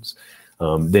the codes.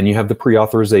 Then you have the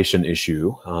pre-authorization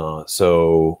issue.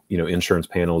 So, insurance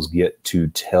panels get to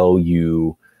tell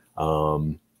you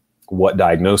what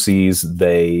diagnoses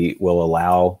they will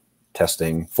allow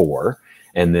testing for,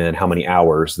 and then how many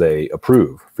hours they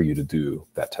approve for you to do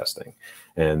that testing.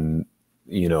 And,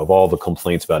 of all the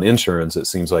complaints about insurance, it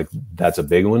seems like that's a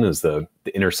big one, is the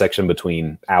intersection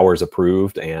between hours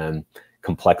approved and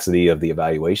complexity of the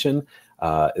evaluation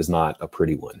is not a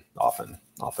pretty one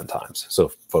oftentimes. So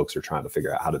folks are trying to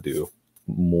figure out how to do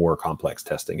more complex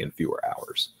testing in fewer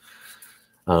hours.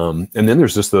 And then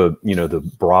there's just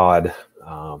the broad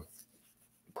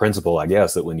principle, I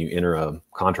guess, that when you enter a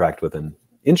contract with an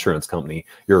insurance company,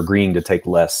 you're agreeing to take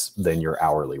less than your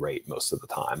hourly rate most of the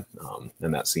time.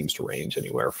 And that seems to range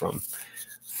anywhere from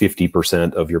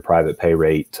 50% of your private pay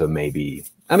rate to maybe,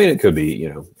 it could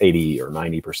be, 80 or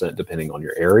 90% depending on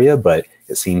your area, but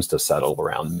it seems to settle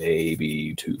around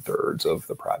maybe 2/3 of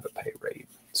the private pay rate.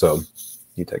 So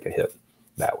you take a hit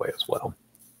that way as well.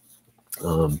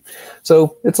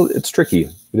 So it's tricky.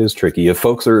 It is tricky. If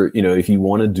folks are, if you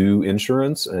want to do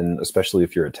insurance, and especially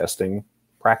if you're a testing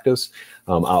practice,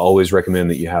 I always recommend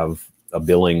that you have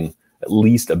at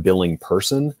least a billing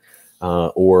person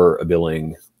or a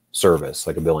billing service,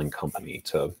 like a billing company,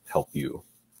 to help you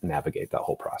navigate that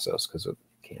whole process, because it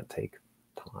can take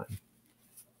time.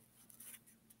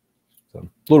 So a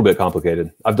little bit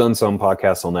complicated. I've done some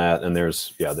podcasts on that, and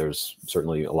there's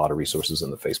certainly a lot of resources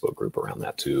in the Facebook group around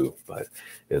that too. But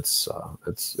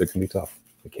it can be tough.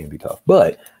 It can be tough.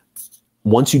 But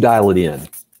once you dial it in,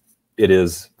 it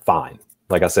is fine.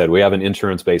 Like I said, we have an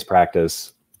insurance-based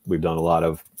practice. We've done a lot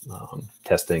of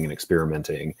testing and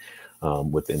experimenting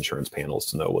with insurance panels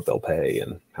to know what they'll pay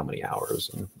and how many hours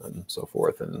and so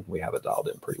forth. And we have it dialed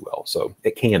in pretty well. So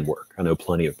it can work. I know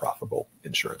plenty of profitable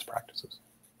insurance practices.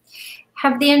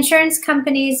 Have the insurance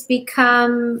companies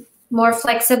become more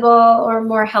flexible or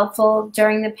more helpful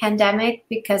during the pandemic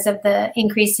because of the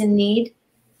increase in need?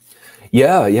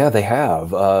 Yeah, they have.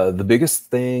 The biggest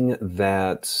thing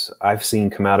that I've seen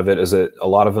come out of it is that a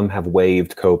lot of them have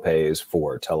waived copays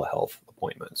for telehealth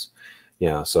appointments.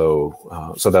 Yeah,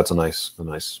 so that's a nice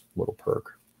little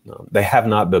perk. They have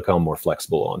not become more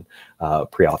flexible on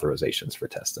pre-authorizations for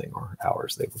testing or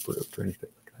hours they've approved or anything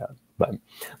like that.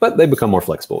 But they become more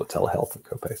flexible with telehealth and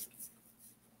copays.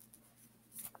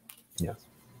 Yes.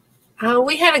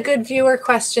 We had a good viewer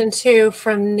question too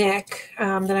from Nick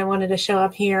that I wanted to show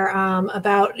up here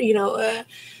about, in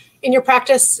your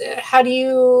practice, how do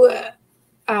you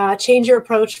change your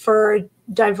approach for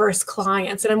diverse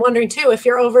clients? And I'm wondering too, if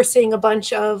you're overseeing a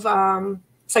bunch of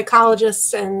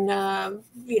psychologists and,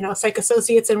 psych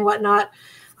associates and whatnot,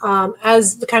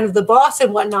 as the boss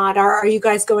and whatnot, are you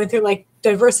guys going through like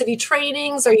diversity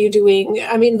trainings? Are you doing,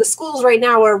 the schools right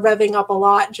now are revving up a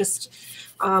lot just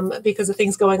because of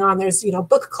things going on. There's,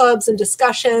 book clubs and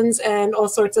discussions and all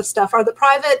sorts of stuff. Is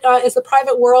the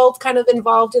private world kind of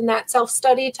involved in that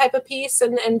self-study type of piece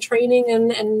and training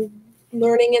and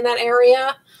learning in that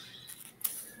area?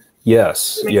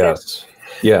 Yes.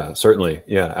 Yeah, certainly.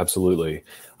 Yeah, absolutely.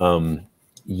 I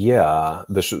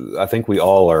think we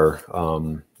all are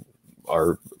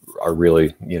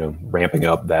really, ramping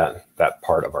up that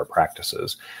part of our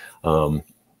practices.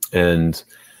 And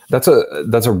that's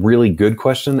a really good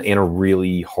question and a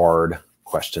really hard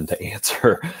question to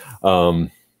answer.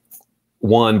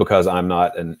 One, because I'm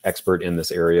not an expert in this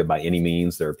area by any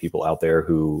means. There are people out there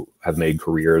who have made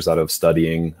careers out of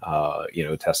studying,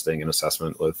 testing and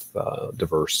assessment with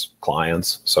diverse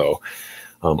clients. So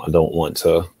I don't want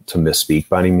to misspeak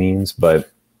by any means. But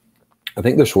I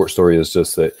think the short story is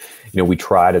just that, we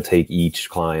try to take each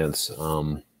client's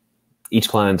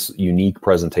unique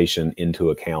presentation into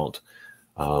account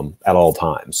at all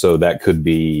times. So that could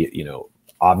be,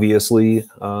 obviously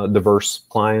diverse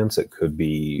clients. It could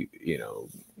be,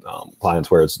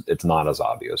 clients where it's not as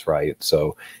obvious, right?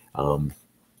 So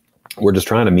we're just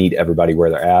trying to meet everybody where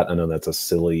they're at. I know that's a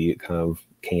silly kind of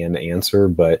canned answer,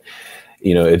 but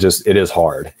it is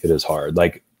hard. It is hard.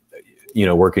 Like,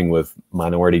 working with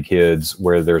minority kids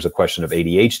where there's a question of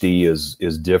ADHD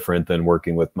is different than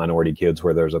working with minority kids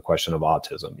where there's a question of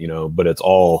autism, but it's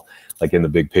all like in the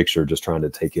big picture, just trying to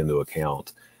take into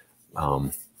account,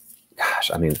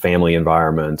 family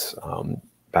environment,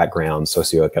 background,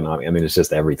 socioeconomic. It's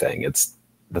just everything.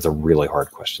 That's a really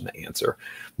hard question to answer,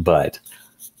 but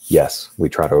yes, we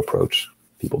try to approach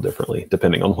people differently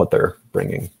depending on what they're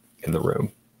bringing in the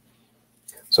room.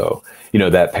 So,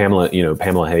 that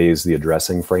Pamela Hayes, the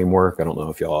addressing framework, I don't know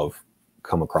if y'all have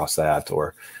come across that,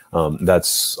 or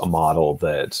that's a model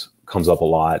that comes up a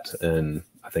lot and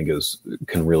I think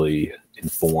can really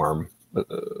inform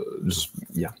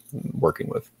working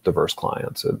with diverse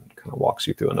clients. It kind of walks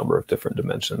you through a number of different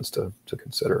dimensions to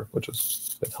consider, which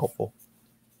has been helpful.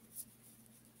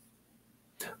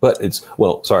 But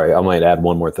sorry, I might add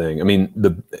one more thing.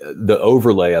 The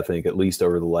overlay, I think, at least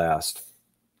over the last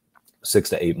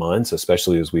 6 to 8 months,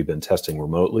 especially as we've been testing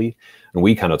remotely, and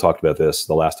we kind of talked about this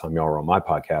the last time y'all were on my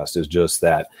podcast, is just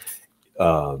that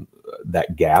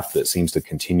that gap that seems to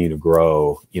continue to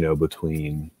grow,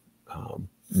 between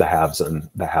the haves and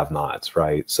the have-nots,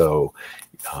 right? So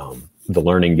the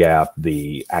learning gap,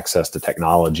 the access to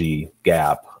technology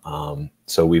gap.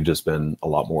 So we've just been a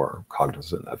lot more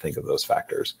cognizant, I think, of those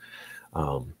factors,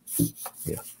 over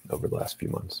the last few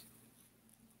months.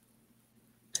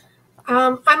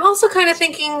 I'm also kind of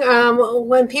thinking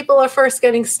when people are first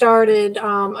getting started,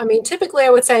 typically I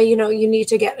would say, you need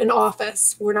to get an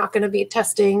office. We're not going to be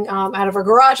testing out of our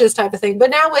garages type of thing.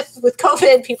 But now with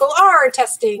COVID, people are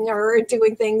testing or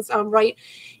doing things right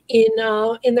in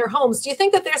their homes. Do you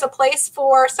think that there's a place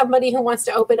for somebody who wants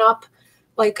to open up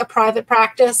like a private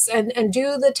practice and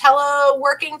do the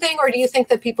teleworking thing? Or do you think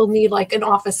that people need like an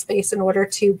office space in order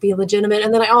to be legitimate?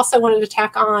 And then I also wanted to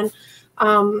tack on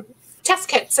test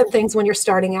kits and things when you're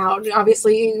starting out.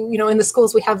 Obviously, in the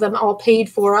schools, we have them all paid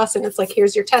for us, and it's like,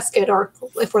 here's your test kit, or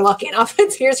if we're lucky enough,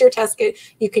 it's here's your test kit,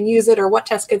 you can use it, or what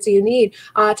test kits do you need?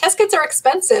 Test kits are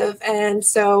expensive, and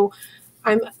so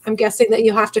I'm guessing that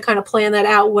you have to kind of plan that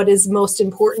out, what is most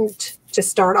important to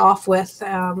start off with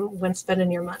when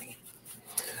spending your money.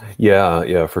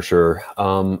 Yeah, for sure.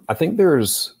 I think there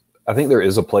is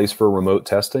a place for remote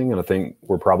testing, and I think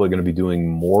we're probably going to be doing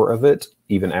more of it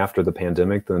even after the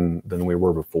pandemic than we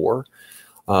were before.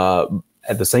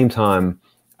 At the same time,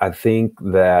 I think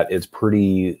that it's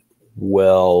pretty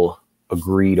well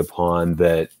agreed upon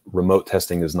that remote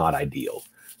testing is not ideal.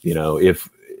 If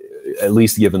at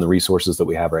least given the resources that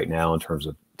we have right now in terms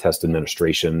of test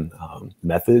administration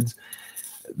methods,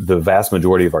 the vast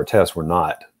majority of our tests were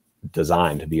not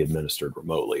designed to be administered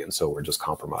remotely, and so we're just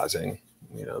compromising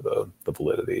the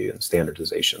validity and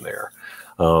standardization there.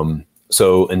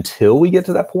 So until we get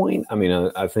to that point,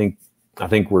 I think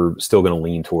we're still going to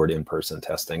lean toward in-person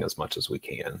testing as much as we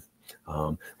can.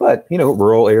 But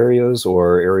rural areas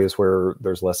or areas where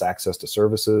there's less access to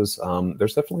services,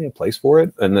 there's definitely a place for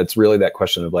it. And it's really that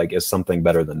question of like, is something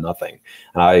better than nothing?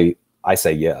 And I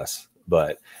say yes,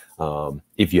 but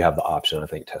if you have the option, I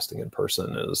think testing in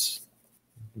person is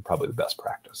probably the best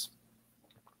practice.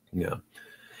 Yeah.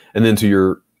 And then to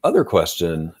your other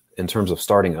question, in terms of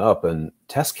starting up and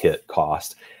test kit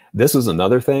cost, this is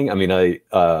another thing. My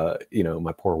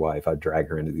poor wife, I drag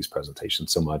her into these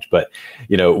presentations so much, but,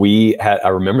 I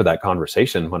remember that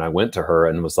conversation when I went to her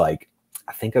and was like,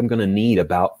 I think I'm going to need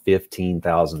about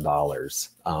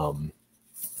 $15,000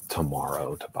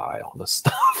 tomorrow to buy all this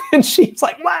stuff. And she's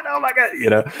like, what? Oh my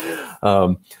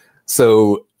God,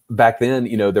 so back then,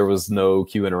 there was no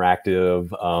Q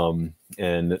Interactive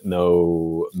and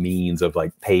no means of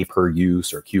like pay per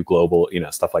use or Q Global,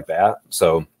 stuff like that.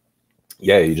 So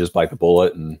yeah, you just bite the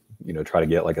bullet and, try to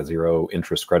get like a 0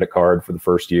 interest credit card for the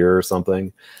first year or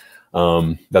something.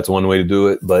 That's one way to do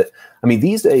it. But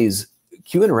these days,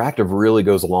 Q Interactive really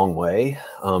goes a long way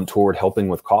toward helping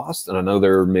with cost. And I know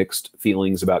there are mixed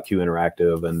feelings about Q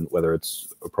Interactive and whether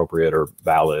it's appropriate or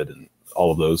valid and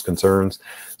all of those concerns.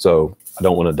 So I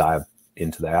don't want to dive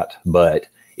into that, but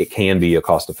it can be a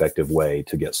cost-effective way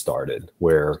to get started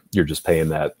where you're just paying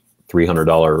that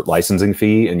 $300 licensing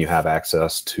fee and you have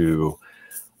access to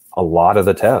a lot of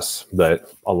the tests that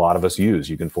a lot of us use.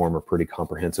 You can form a pretty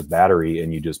comprehensive battery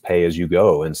and you just pay as you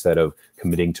go instead of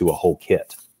committing to a whole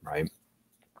kit, right?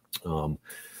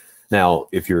 Now,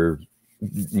 if you're,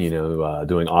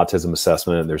 doing autism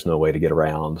assessment, there's no way to get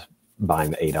around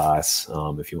buying the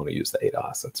ADOS. If you want to use the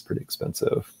ADOS, that's pretty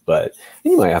expensive, but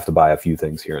you might have to buy a few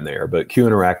things here and there, but Q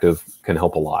Interactive can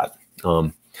help a lot.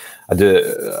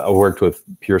 I worked with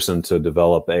Pearson to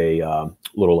develop a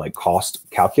little like cost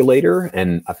calculator.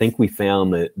 And I think we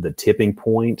found that the tipping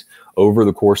point over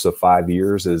the course of 5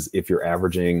 years is if you're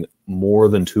averaging more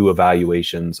than 2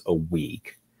 evaluations a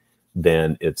week,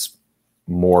 then it's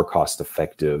more cost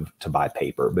effective to buy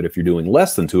paper. But if you're doing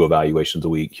less than 2 evaluations a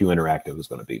week, Q Interactive is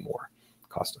going to be more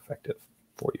cost effective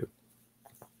for you.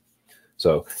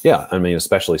 So yeah, I mean,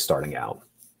 especially starting out,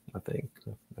 I think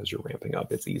as you're ramping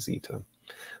up, it's easy to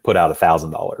put out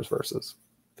 $1,000 versus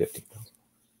 $15,000.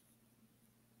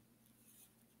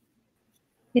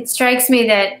 It strikes me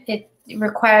that it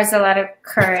requires a lot of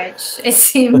courage, it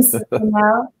seems, but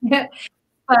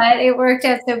it worked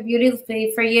out so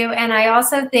beautifully for you. And I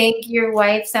also think your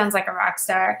wife sounds like a rock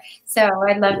star. So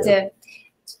I'd love to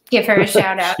give her a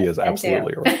shout out. She is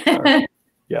absolutely a rock star.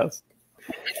 Yes.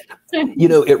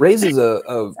 It raises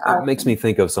it makes me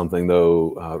think of something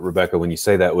though, Rebecca, when you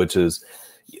say that, which is,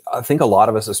 I think a lot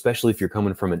of us, especially if you're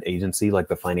coming from an agency, like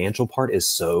the financial part is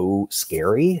so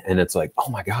scary. And it's like, oh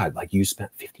my God, like you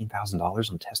spent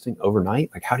 $15,000 on testing overnight.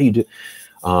 Like, how do you do,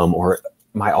 or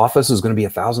my office is going to be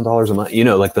 $1,000 a month,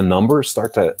 like the numbers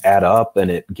start to add up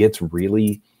and it gets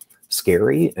really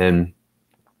scary. And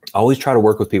I always try to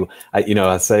work with people.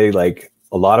 I say like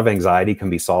a lot of anxiety can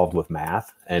be solved with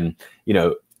math, and,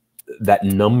 that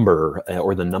number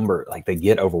or the number, like they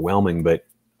get overwhelming, but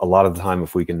a lot of the time,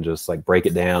 if we can just like break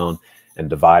it down and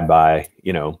divide by,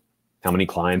 how many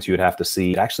clients you would have to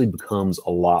see, it actually becomes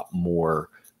a lot more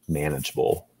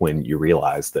manageable when you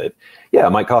realize that, yeah, it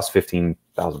might cost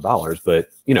 $15,000, but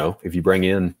if you bring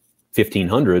in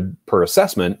 $1,500 per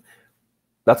assessment,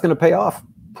 that's going to pay off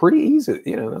pretty easy,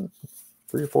 3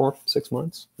 or 4, 6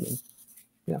 months.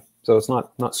 Yeah. So it's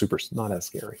not as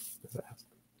scary as that.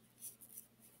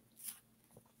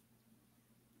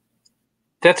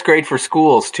 That's great for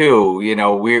schools too.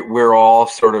 We're all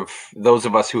sort of, those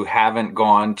of us who haven't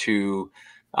gone to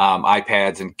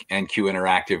iPads and Q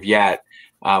Interactive yet,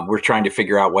 we're trying to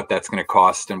figure out what that's going to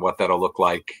cost and what that'll look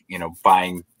like,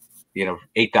 buying,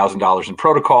 $8,000 in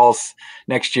protocols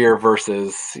next year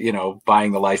versus,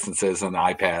 buying the licenses and the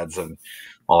iPads and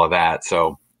all of that.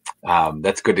 So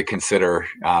that's good to consider,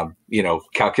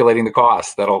 calculating the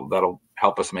cost. That'll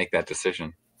help us make that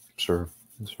decision. Sure.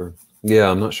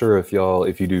 Yeah, I'm not sure if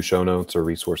you do show notes or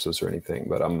resources or anything,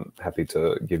 but I'm happy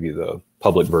to give you the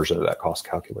public version of that cost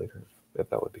calculator if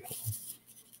that would be helpful.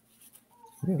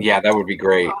 Yeah, that would be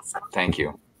great. Awesome. Thank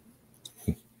you.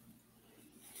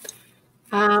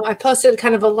 I posted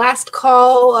kind of a last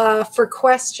call for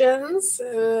questions.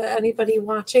 Anybody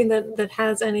watching that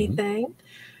has anything.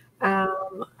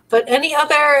 But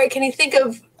can you think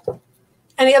of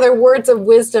any other words of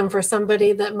wisdom for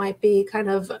somebody that might be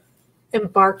kind of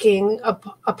embarking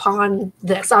upon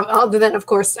this? Other than, of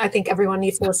course, I think everyone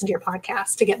needs to listen to your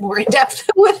podcast to get more in depth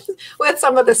with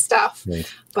some of this stuff. Right.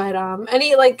 But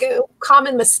any like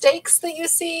common mistakes that you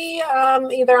see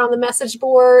either on the message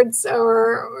boards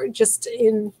or just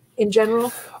in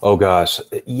general? Oh gosh,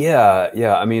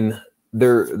 yeah. I mean,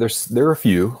 there are a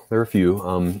few.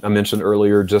 I mentioned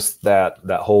earlier just that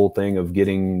whole thing of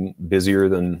getting busier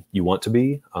than you want to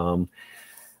be.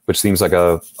 Which seems like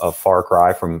a far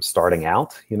cry from starting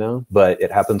out, but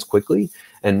it happens quickly.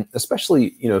 And especially,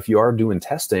 if you are doing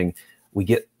testing, we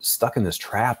get stuck in this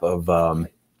trap of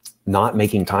not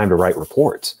making time to write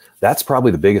reports. That's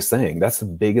probably the biggest thing. That's the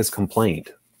biggest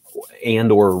complaint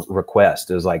and or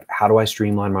request is like, how do I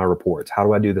streamline my reports? How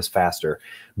do I do this faster?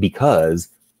 Because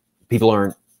people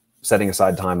aren't setting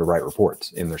aside time to write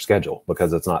reports in their schedule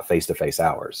because it's not face-to-face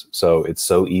hours. So it's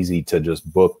so easy to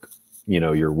just book,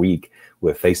 your week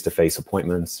with face-to-face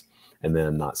appointments and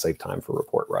then not save time for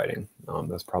report writing.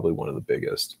 That's probably one of the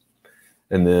biggest.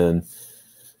 And then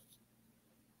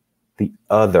the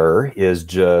other is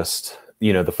just,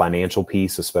 the financial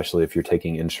piece, especially if you're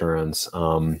taking insurance.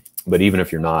 But even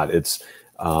if you're not, it's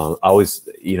always,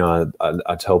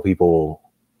 I tell people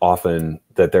often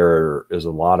that there is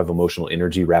a lot of emotional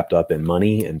energy wrapped up in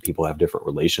money and people have different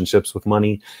relationships with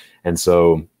money. And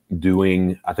so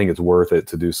I think it's worth it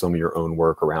to do some of your own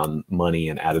work around money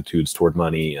and attitudes toward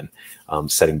money and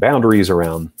setting boundaries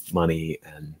around money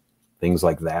and things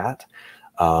like that.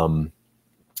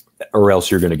 or else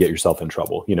you're going to get yourself in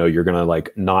trouble. You know, you're going to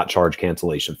like not charge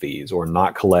cancellation fees or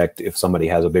not collect if somebody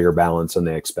has a bigger balance than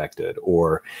they expected,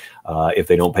 or if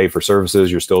they don't pay for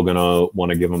services, you're still going to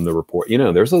want to give them the report. You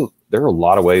know, there are a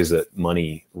lot of ways that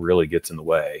money really gets in the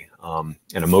way, and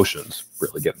emotions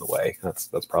really get in the way. That's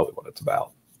probably what it's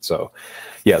about. So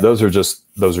yeah, those are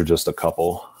just a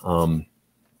couple.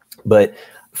 But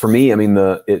for me, I mean,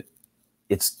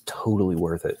 it's totally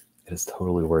worth it. It is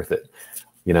totally worth it.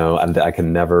 You know, I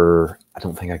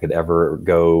don't think I could ever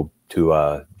go to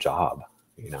a job.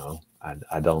 You know,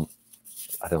 I don't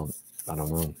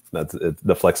know.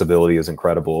 The flexibility is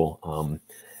incredible.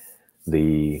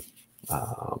 The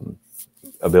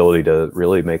ability to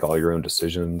really make all your own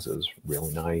decisions is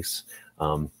really nice.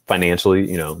 Financially,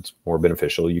 you know, it's more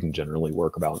beneficial. You can generally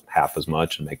work about half as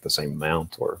much and make the same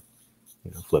amount, or,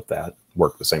 you know, flip that,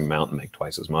 work the same amount and make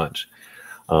twice as much.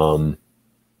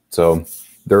 So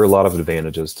there are a lot of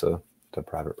advantages to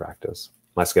private practice.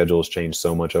 My schedule has changed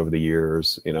so much over the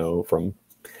years, you know, from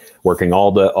working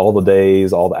all the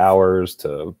days, all the hours,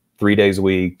 to 3 days a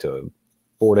week, to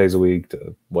 4 days a week,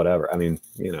 to whatever. I mean,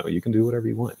 you know, you can do whatever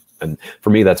you want. And for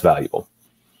me, that's valuable.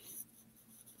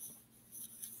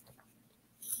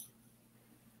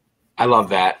 I love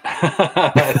that.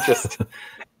 Just,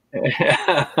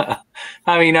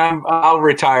 I mean, I'll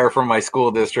retire from my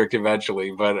school district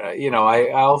eventually, but you know,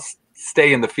 I'll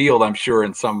stay in the field, I'm sure,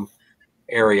 in some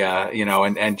area, you know,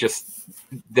 and just,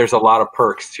 there's a lot of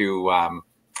perks to,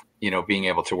 you know, being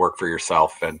able to work for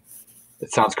yourself, and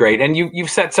it sounds great. And you've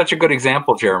set such a good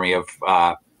example, Jeremy, of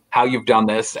how you've done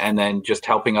this, and then just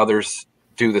helping others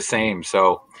do the same.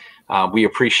 So we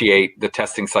appreciate the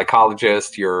Testing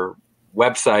Psychologist, your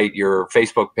website, your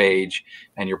Facebook page,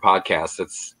 and your podcast.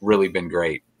 It's really been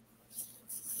great.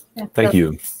 Thank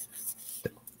you.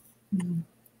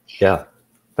 Yeah.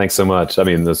 Thanks so much. I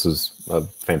mean, this is a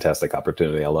fantastic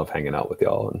opportunity. I love hanging out with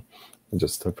y'all, and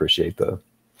just appreciate the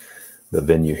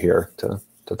venue here to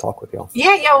talk with y'all.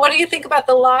 Yeah. What do you think about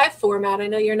the live format? I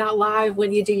know you're not live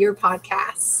when you do your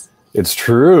podcasts. It's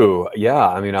true. Yeah.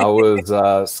 I mean, I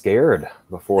was scared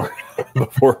before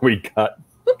we got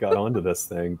onto this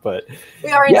thing, but we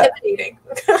are intimidating.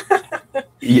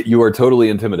 You are totally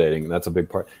intimidating. That's a big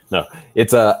part. No,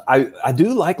 it's I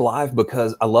do like live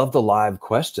because I love the live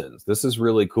questions. This is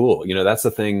really cool. You know, that's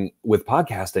the thing with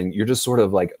podcasting. You're just sort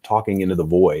of like talking into the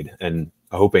void and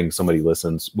hoping somebody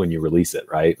listens when you release it,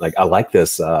 right? Like, I like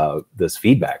this this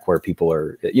feedback where people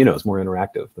are, you know, it's more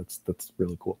interactive. That's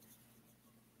really cool.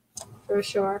 For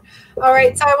sure. All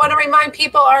right. So I want to remind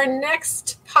people our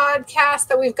next podcast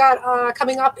that we've got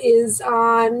coming up is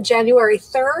on January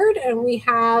 3rd. And we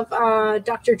have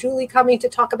Dr. Julie coming to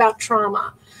talk about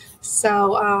trauma.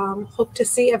 So hope to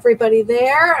see everybody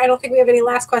there. I don't think we have any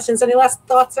last questions. Any last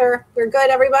thoughts? We're good,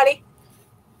 everybody?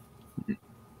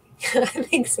 I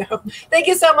think so. Thank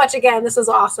you so much again. This is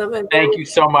awesome. And thank you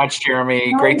so much,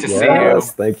 Jeremy. Great to see you.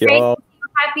 Thank you all.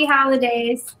 Happy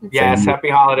holidays. Yes. Happy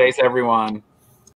holidays, everyone.